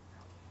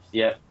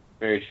 Yeah,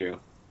 very true.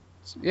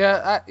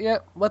 Yeah,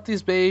 let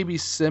these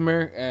babies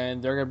simmer,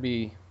 and they're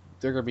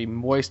gonna be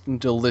moist and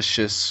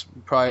delicious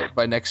probably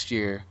by next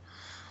year.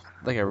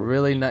 Like a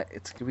really nice.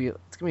 It's gonna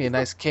be a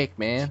nice cake,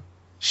 man.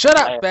 Shut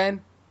up,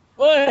 Ben.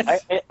 What?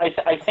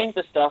 I think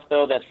the stuff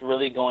though that's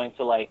really going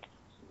to like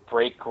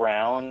break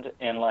ground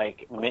and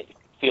like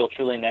feel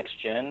truly next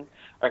gen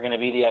are going to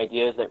be the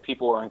ideas that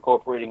people are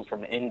incorporating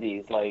from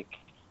indies. Like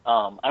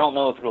I don't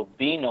know if it'll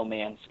be No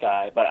Man's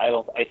Sky, but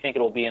I think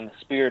it'll be in the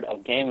spirit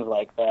of games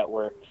like that,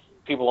 where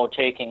people are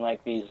taking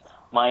like these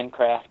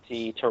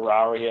Minecraft-y,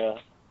 Terraria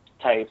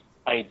type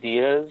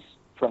ideas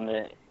from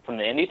the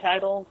indie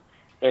titles.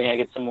 They're going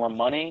to get some more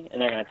money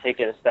and they're going to take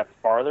it a step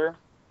farther.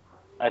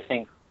 I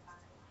think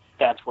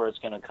that's where it's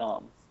going to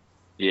come.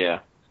 Yeah.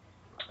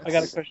 I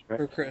got a question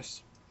for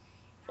Chris.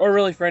 Or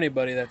really for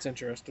anybody that's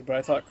interested, but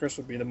I thought Chris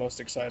would be the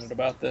most excited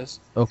about this.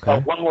 Okay.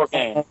 One more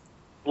game,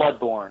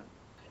 Bloodborne,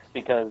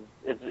 because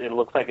it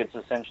looks like it's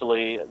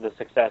essentially the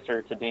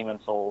successor to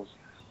Demon's Souls.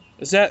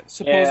 Is that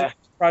supposed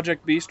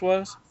Project Beast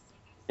was?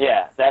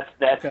 Yeah, that's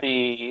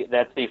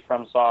the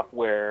From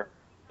Software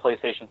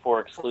PlayStation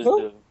 4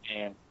 exclusive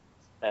game.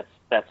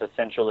 That's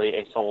essentially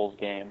a Souls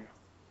game.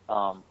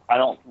 I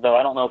don't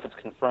know if it's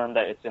confirmed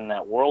that it's in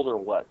that world or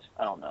what.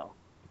 I don't know.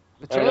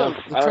 The I don't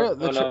trailer,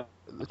 know.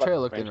 the trailer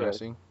looked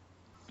interesting.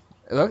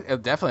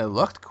 It definitely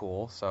looked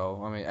cool.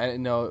 So I mean, I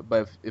didn't know,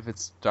 but if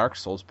it's Dark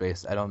Souls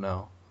based, I don't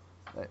know.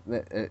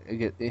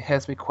 It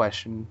has me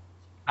question.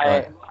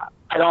 I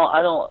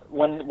don't.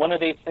 When one of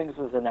these things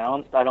was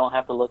announced, I don't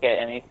have to look at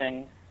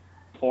anything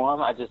for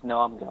them. I just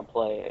know I'm gonna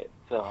play it.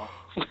 So.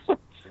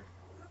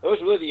 That was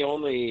really the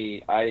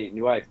only I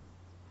knew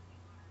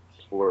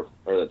or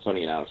that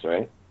Sony announced,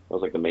 right? That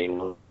was like the main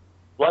one.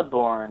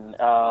 Bloodborne,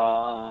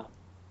 I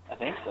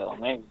think so.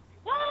 Maybe.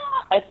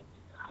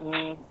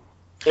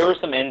 There were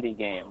some indie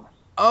games.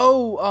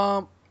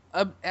 Oh,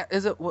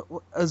 is it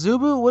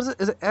Azubu? What is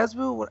it? Is it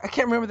Azbu? I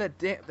can't remember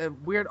that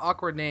weird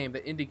awkward name. The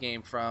indie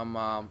game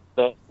from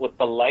With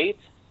the light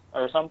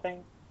or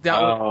something.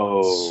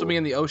 Down swimming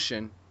in the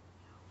ocean.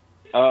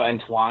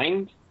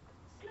 Entwined.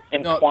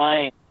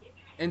 Entwined.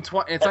 It's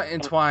not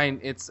Entwined.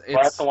 It's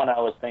that's the one I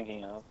was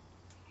thinking of.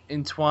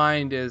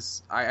 Entwined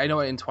is I know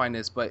what Entwined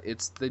is, but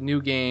it's the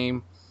new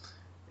game.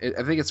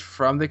 I think it's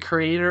from the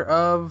creator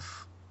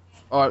of,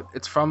 or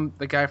it's from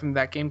the guy from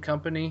that game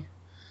company,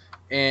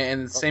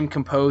 and the same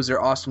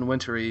composer Austin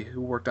Wintory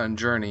who worked on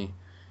Journey.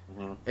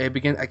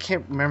 Mm-hmm. I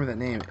can't remember that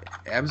name,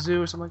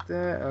 Abzu or something like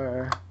that,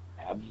 or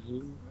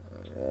Abzu.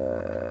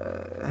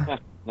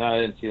 No,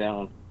 I didn't see that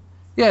one.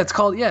 Yeah, it's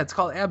called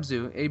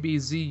Abzu,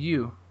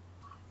 ABZU.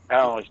 I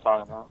don't know what you're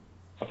talking about.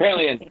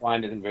 Apparently,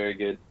 Entwined isn't very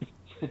good.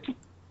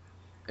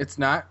 It's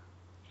not?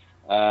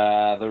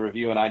 The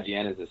review on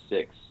IGN is a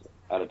 6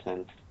 out of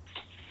 10.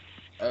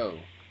 Oh.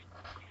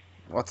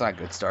 Well, that's not a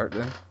good start,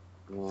 then.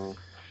 No.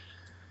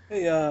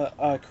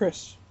 Hey,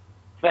 Chris.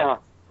 Yeah.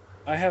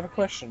 I have a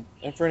question,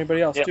 and for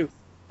anybody else, too.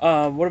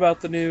 What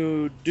about the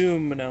new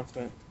Doom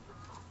announcement?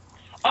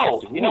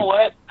 Oh, you know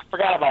what? I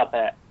forgot about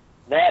that.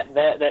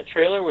 That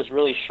trailer was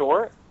really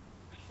short,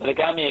 but it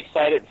got me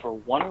excited for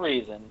one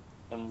reason,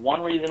 and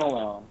one reason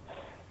alone.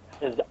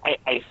 Is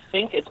I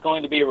think it's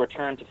going to be a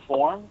return to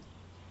form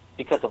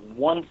because of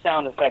one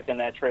sound effect in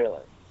that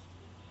trailer.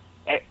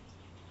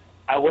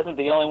 I wasn't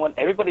the only one.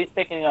 Everybody's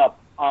picking up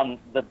on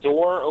the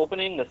door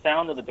opening. The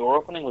sound of the door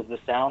opening was the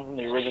sound from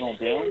the original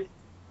Doom,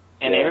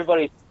 and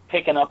everybody's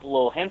picking up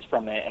little hints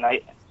from it. And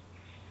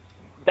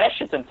that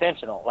shit's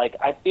intentional. Like,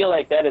 I feel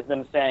like that is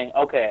them saying,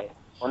 okay,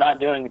 we're not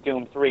doing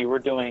Doom 3, we're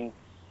doing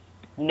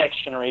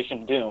next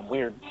generation Doom.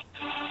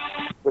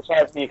 Which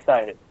has me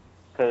excited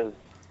because.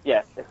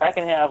 Yes, if I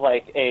can have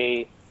like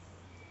a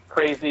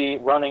crazy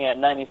running at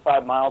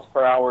 95 miles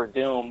per hour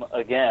Doom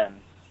again,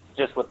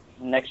 just with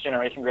next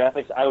generation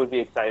graphics, I would be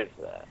excited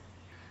for that.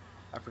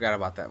 I forgot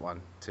about that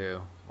one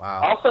too.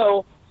 Wow.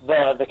 Also,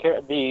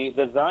 the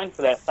design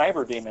for that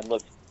Cyber Demon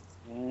looks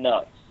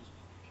nuts.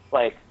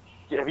 Like,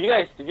 did you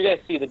guys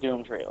see the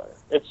Doom trailer?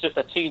 It's just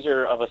a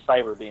teaser of a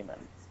Cyber Demon.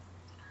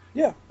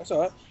 Yeah, I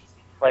saw it.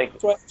 Like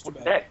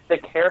the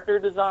character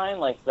design,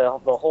 like the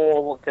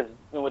whole, because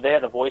they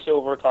had the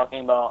voiceover talking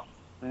about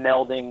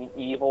melding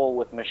evil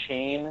with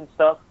machine and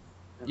stuff.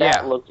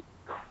 That looked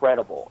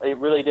incredible. It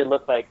really did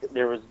look like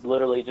there was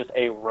literally just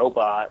a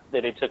robot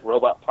that they took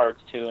robot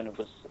parts to, and it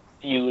was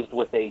fused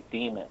with a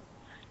demon.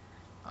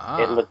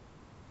 It looked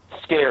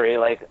scary.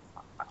 Like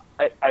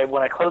I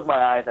when I close my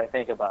eyes, I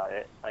think about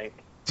it. Like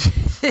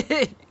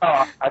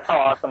that's how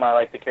awesome I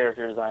like the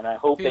character design. I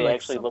hope they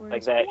actually look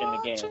like that in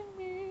the game.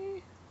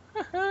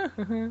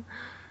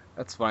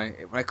 That's funny.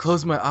 When I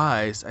close my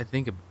eyes, I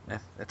think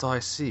that's all I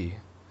see.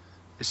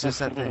 It's just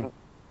that thing.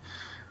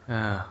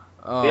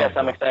 Yes,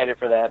 I'm excited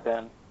for that,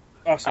 Ben.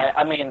 Awesome.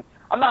 I mean,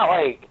 I'm not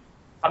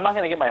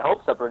going to get my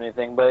hopes up or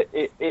anything, but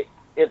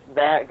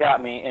that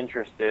got me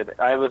interested.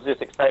 I was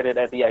just excited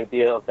at the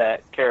idea of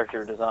that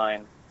character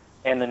design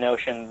and the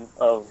notion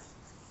of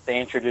they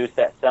introduced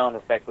that sound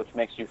effect, which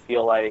makes you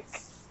feel like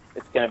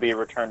it's going to be a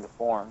return to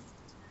form.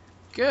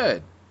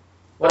 Good.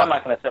 But I'm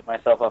not going to set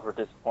myself up for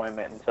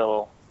disappointment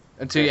until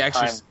you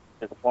actually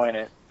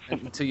disappointed.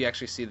 Until you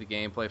actually see the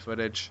gameplay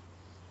footage.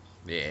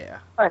 Yeah.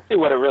 I see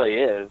what it really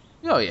is.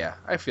 Oh yeah,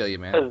 I feel you,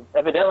 man. Because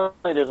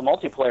evidently there's a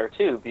multiplayer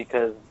too.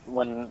 Because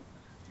when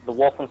the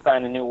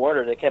Wolfenstein: The New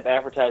Order, they kept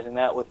advertising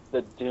that with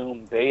the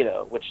Doom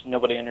beta, which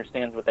nobody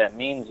understands what that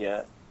means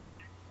yet.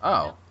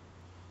 Oh.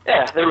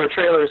 Yeah, there were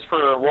trailers for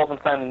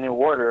Wolfenstein: The New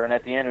Order, and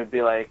at the end it would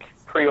be like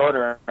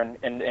pre-order and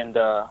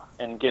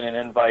get an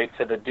invite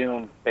to the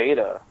Doom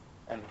beta.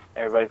 And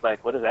everybody's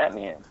like, what does that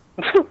mean?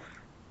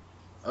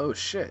 Oh,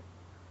 shit.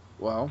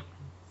 Well,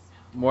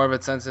 more of a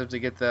incentive to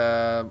get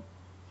the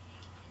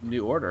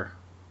New Order.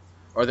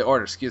 Or the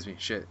Order, excuse me.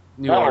 Shit.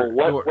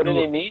 What do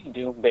they mean,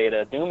 Doom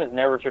beta? Doom has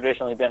never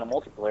traditionally been a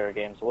multiplayer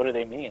game, so what do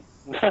they mean?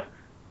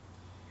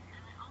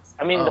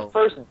 I mean, the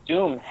first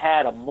Doom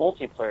had a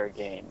multiplayer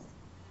game,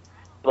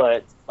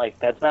 but, like,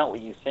 that's not what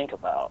you think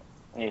about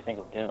when you think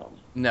of Doom.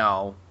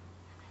 No.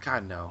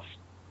 God, no.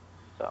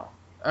 So.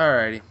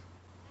 Alrighty.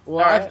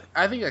 Well, right.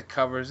 I think it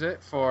covers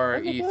it for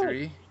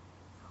E3.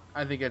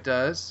 I think it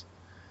does.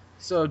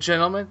 So,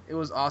 gentlemen, it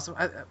was awesome.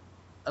 I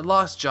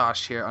lost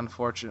Josh here,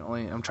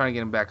 unfortunately. I'm trying to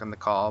get him back on the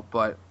call,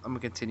 but I'm gonna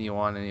continue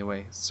on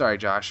anyway. Sorry,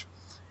 Josh.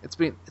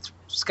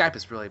 Skype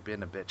has really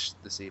been a bitch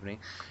this evening.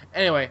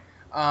 Anyway,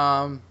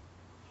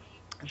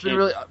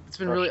 It's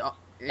been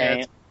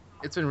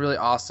really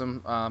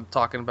awesome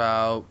talking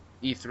about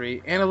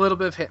E3 and a little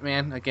bit of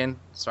Hitman. Again,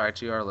 sorry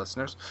to our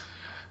listeners.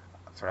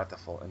 I'll out the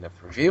full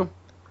in-depth review.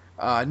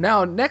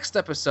 Now, next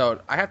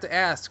episode, I have to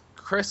ask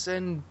Chris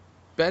and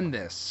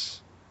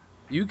Bendis.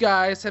 You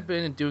guys have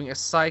been doing a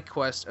side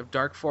quest of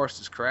Dark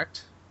Forces,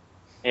 correct?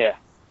 Yeah.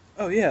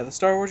 Oh yeah, the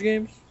Star Wars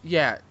games.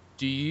 Yeah.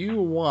 Do you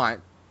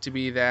want to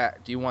be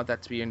that? Do you want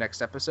that to be your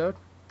next episode?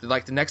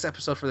 Like the next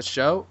episode for the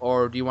show,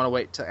 or do you want to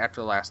wait till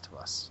after The Last of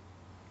Us?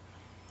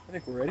 I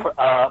think we're ready.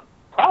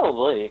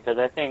 Probably, because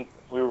I think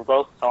we were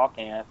both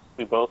talking.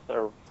 We both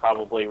are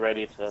probably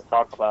ready to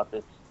talk about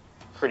this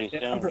pretty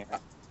soon.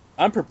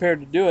 I'm prepared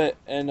to do it,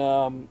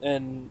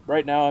 and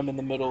right now I'm in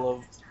the middle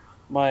of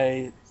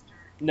my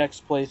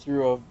next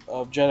playthrough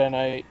of Jedi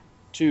Knight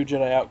 2,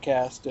 Jedi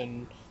Outcast,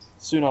 and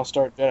soon I'll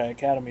start Jedi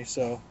Academy.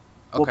 So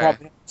we'll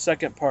probably have a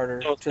second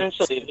parter. So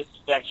essentially, this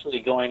is actually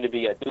going to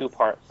be a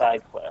 2-part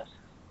side quest.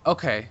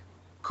 Okay,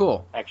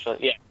 cool. Actually,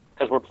 yeah,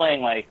 because we're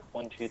playing like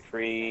 1, 2,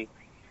 3,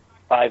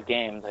 5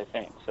 games, I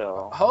think.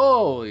 So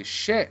holy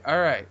shit! All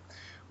right.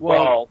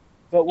 Well,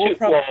 but we'll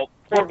probably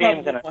 4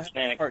 games and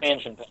an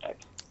expansion pack.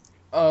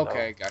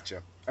 Okay,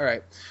 gotcha. All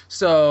right.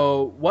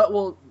 So what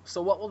will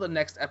the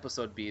next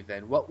episode be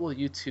then? What will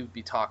you two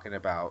be talking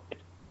about?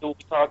 We'll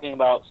be talking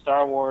about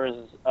Star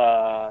Wars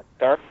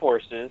Dark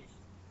Forces.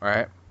 All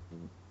right.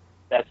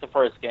 That's the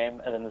first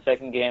game, and then the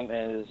second game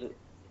is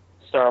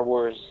Star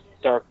Wars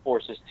Dark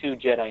Forces 2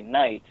 Jedi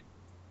Knight,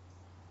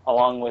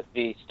 along with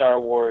the Star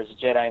Wars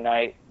Jedi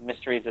Knight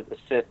Mysteries of the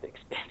Sith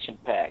expansion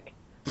pack.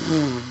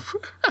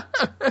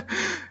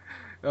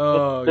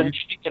 The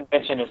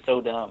convention is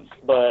so dumb,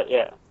 but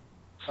yeah.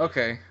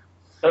 Okay.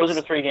 Those are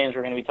the 3 games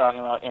we're going to be talking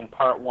about in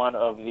part 1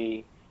 of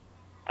the,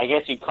 I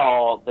guess you'd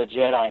call the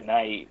Jedi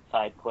Knight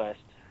side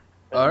quest.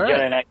 All right.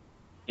 Jedi Knight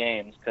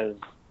games, because,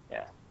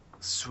 yeah.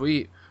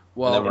 Sweet.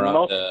 Well, and then we're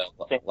on to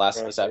Last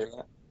of Us after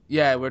that?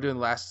 Yeah, we're doing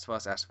Last of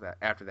Us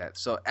after that.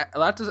 So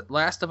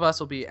Last of Us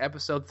will be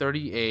episode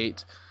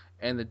 38,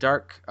 and the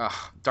Dark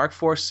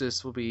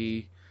Forces will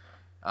be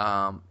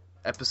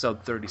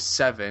episode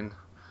 37,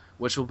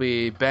 which will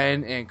be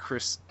Ben and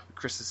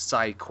Chris's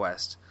side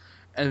quest.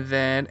 And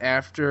then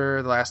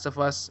after The Last of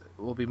Us,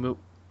 will be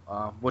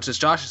which is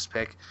Josh's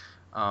pick.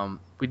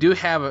 We do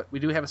have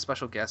a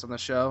special guest on the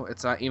show.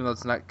 It's not, even though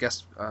it's not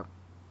guest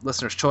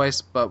listener's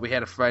choice, but we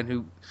had a friend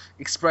who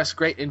expressed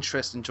great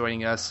interest in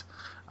joining us.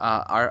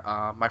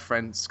 My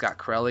friend Scott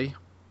Corelli,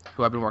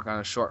 who I've been working on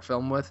a short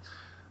film with,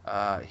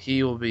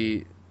 he will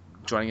be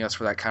joining us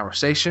for that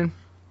conversation.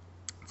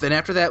 Then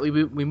after that, we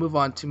move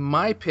on to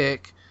my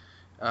pick,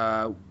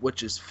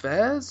 which is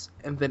Fez,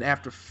 and then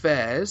after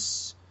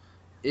Fez,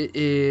 it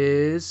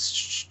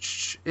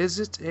is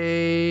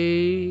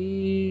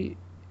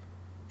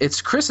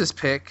it's Chris's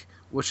pick,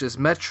 which is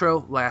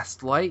Metro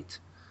Last Light,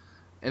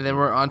 and then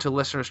we're on to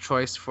listener's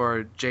choice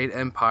for Jade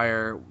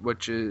Empire,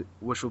 which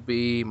will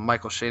be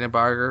Michael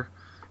Shanenbarger,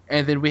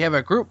 and then we have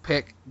a group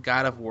pick,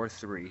 God of War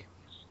 3.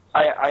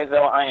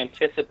 I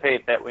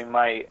anticipate that we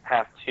might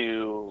have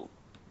to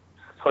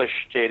push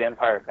Jade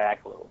Empire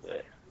back a little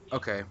bit.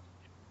 Okay.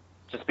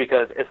 Just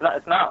because it's an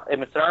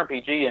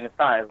RPG and it's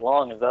not as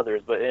long as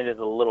others, but it is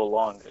a little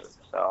longer.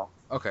 So.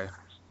 Okay.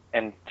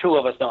 And 2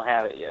 of us don't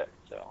have it yet.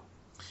 So.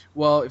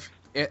 Well, if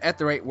at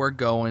the rate we're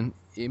going,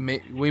 you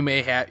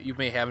may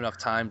have enough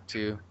time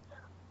to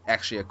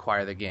actually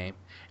acquire the game.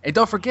 And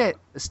don't forget,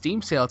 the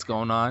Steam sale is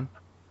going on.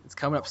 It's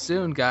coming up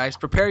soon, guys.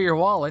 Prepare your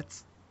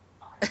wallets.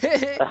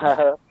 Steam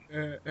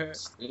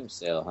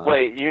sale, huh?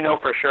 Wait, you know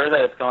for sure that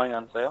it's going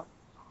on sale?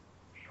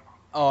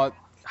 Oh,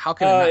 how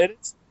can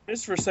it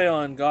is for sale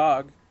on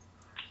GOG.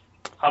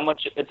 How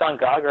much? It's on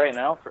GOG right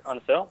now on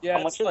sale. Yeah,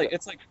 how much is it?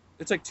 It's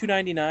like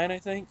 $2.99, I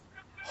think.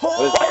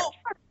 Oh!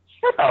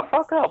 Shut the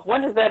fuck up!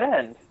 When does that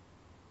end?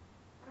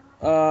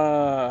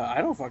 I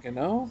don't fucking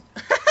know.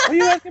 What are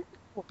you asking?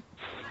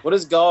 What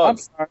is GOG? I'm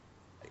sorry.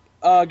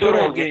 Good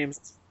Old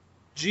Games.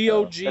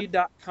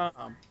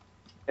 GOG.com.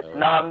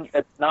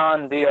 It's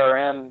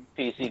non-DRM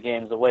PC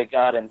games the way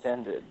God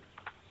intended.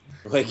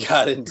 The way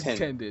God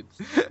intended.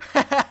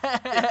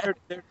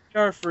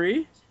 They're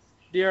free.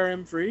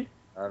 DRM free.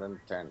 God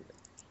intended.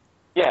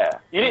 Yeah,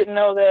 you didn't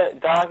know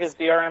that GOG is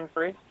DRM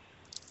free?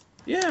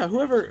 Yeah,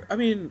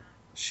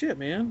 shit,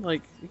 man.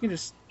 Like, you can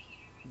just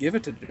give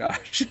it to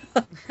Josh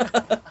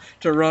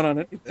to run on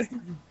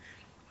anything.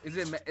 Is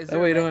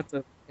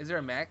there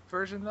a Mac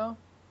version though?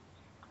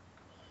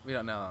 We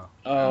don't know.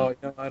 Oh,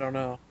 no, I don't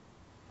know.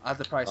 I'll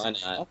have to probably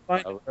I'll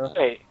find it.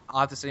 Wait, I'll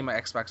have to send you my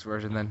Xbox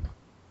version then.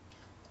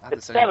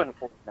 it's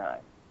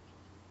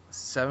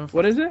 $7.49.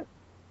 What is it?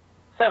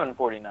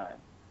 $7.49.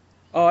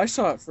 Oh, I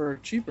saw it for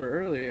cheaper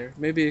earlier.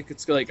 Maybe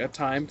it's like a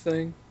time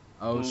thing.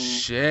 Oh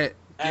shit!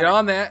 Get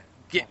on that!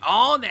 Get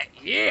on that!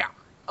 Yeah.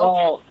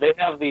 Oh, they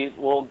have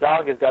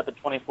GOG has got the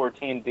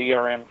 2014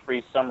 DRM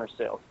free summer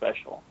sale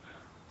special.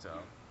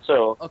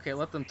 So okay,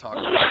 let them talk.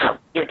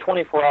 Your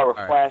 24-hour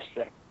flash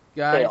sale.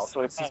 Guys,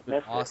 so this has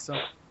been awesome.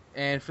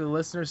 And for the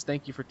listeners,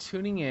 thank you for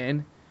tuning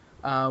in.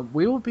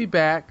 We will be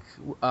back.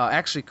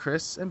 Actually,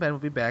 Chris and Ben will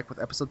be back with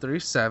episode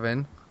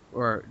 37.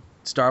 or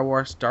Star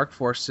Wars Dark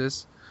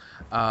Forces.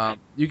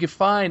 You can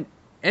find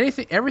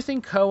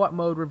everything co-op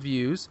mode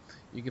reviews.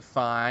 You can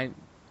find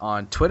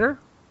on Twitter,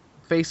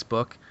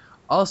 Facebook.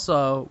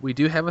 Also, we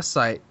do have a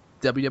site,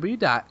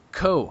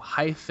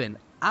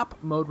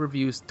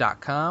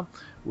 www.co-opmodereviews.com,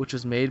 which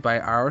was made by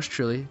ours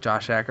truly,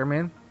 Josh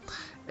Ackerman.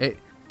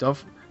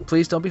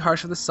 Please don't be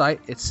harsh with the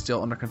site. It's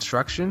still under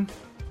construction,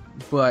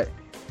 but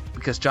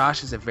because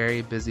Josh is a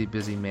very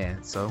busy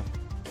man, so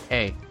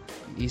hey,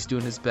 he's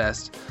doing his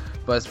best.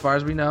 But as far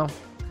as we know,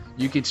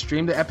 you can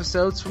stream the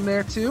episodes from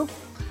there too.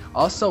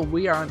 Also,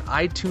 we are on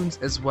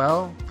iTunes as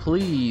well.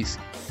 Please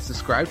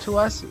subscribe to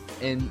us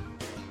and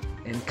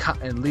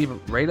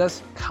rate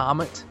us,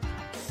 comment.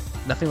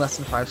 Nothing less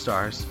than 5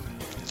 stars.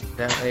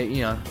 That way,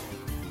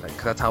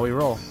 because that's how we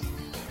roll.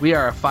 We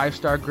are a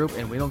 5-star group,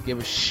 and we don't give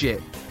a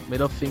shit.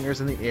 Middle fingers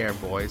in the air,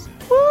 boys.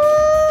 Woo!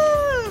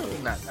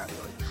 Not really.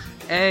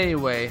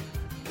 Anyway,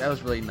 that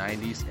was really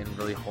 90s and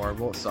really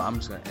horrible, so I'm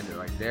just going to end it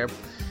right there.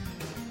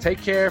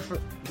 Take care,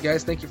 you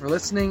guys. Thank you for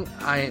listening.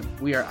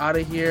 We are out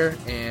of here,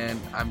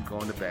 and I'm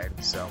going to bed.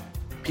 So,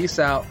 peace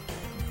out.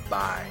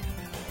 Bye.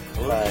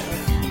 Bye.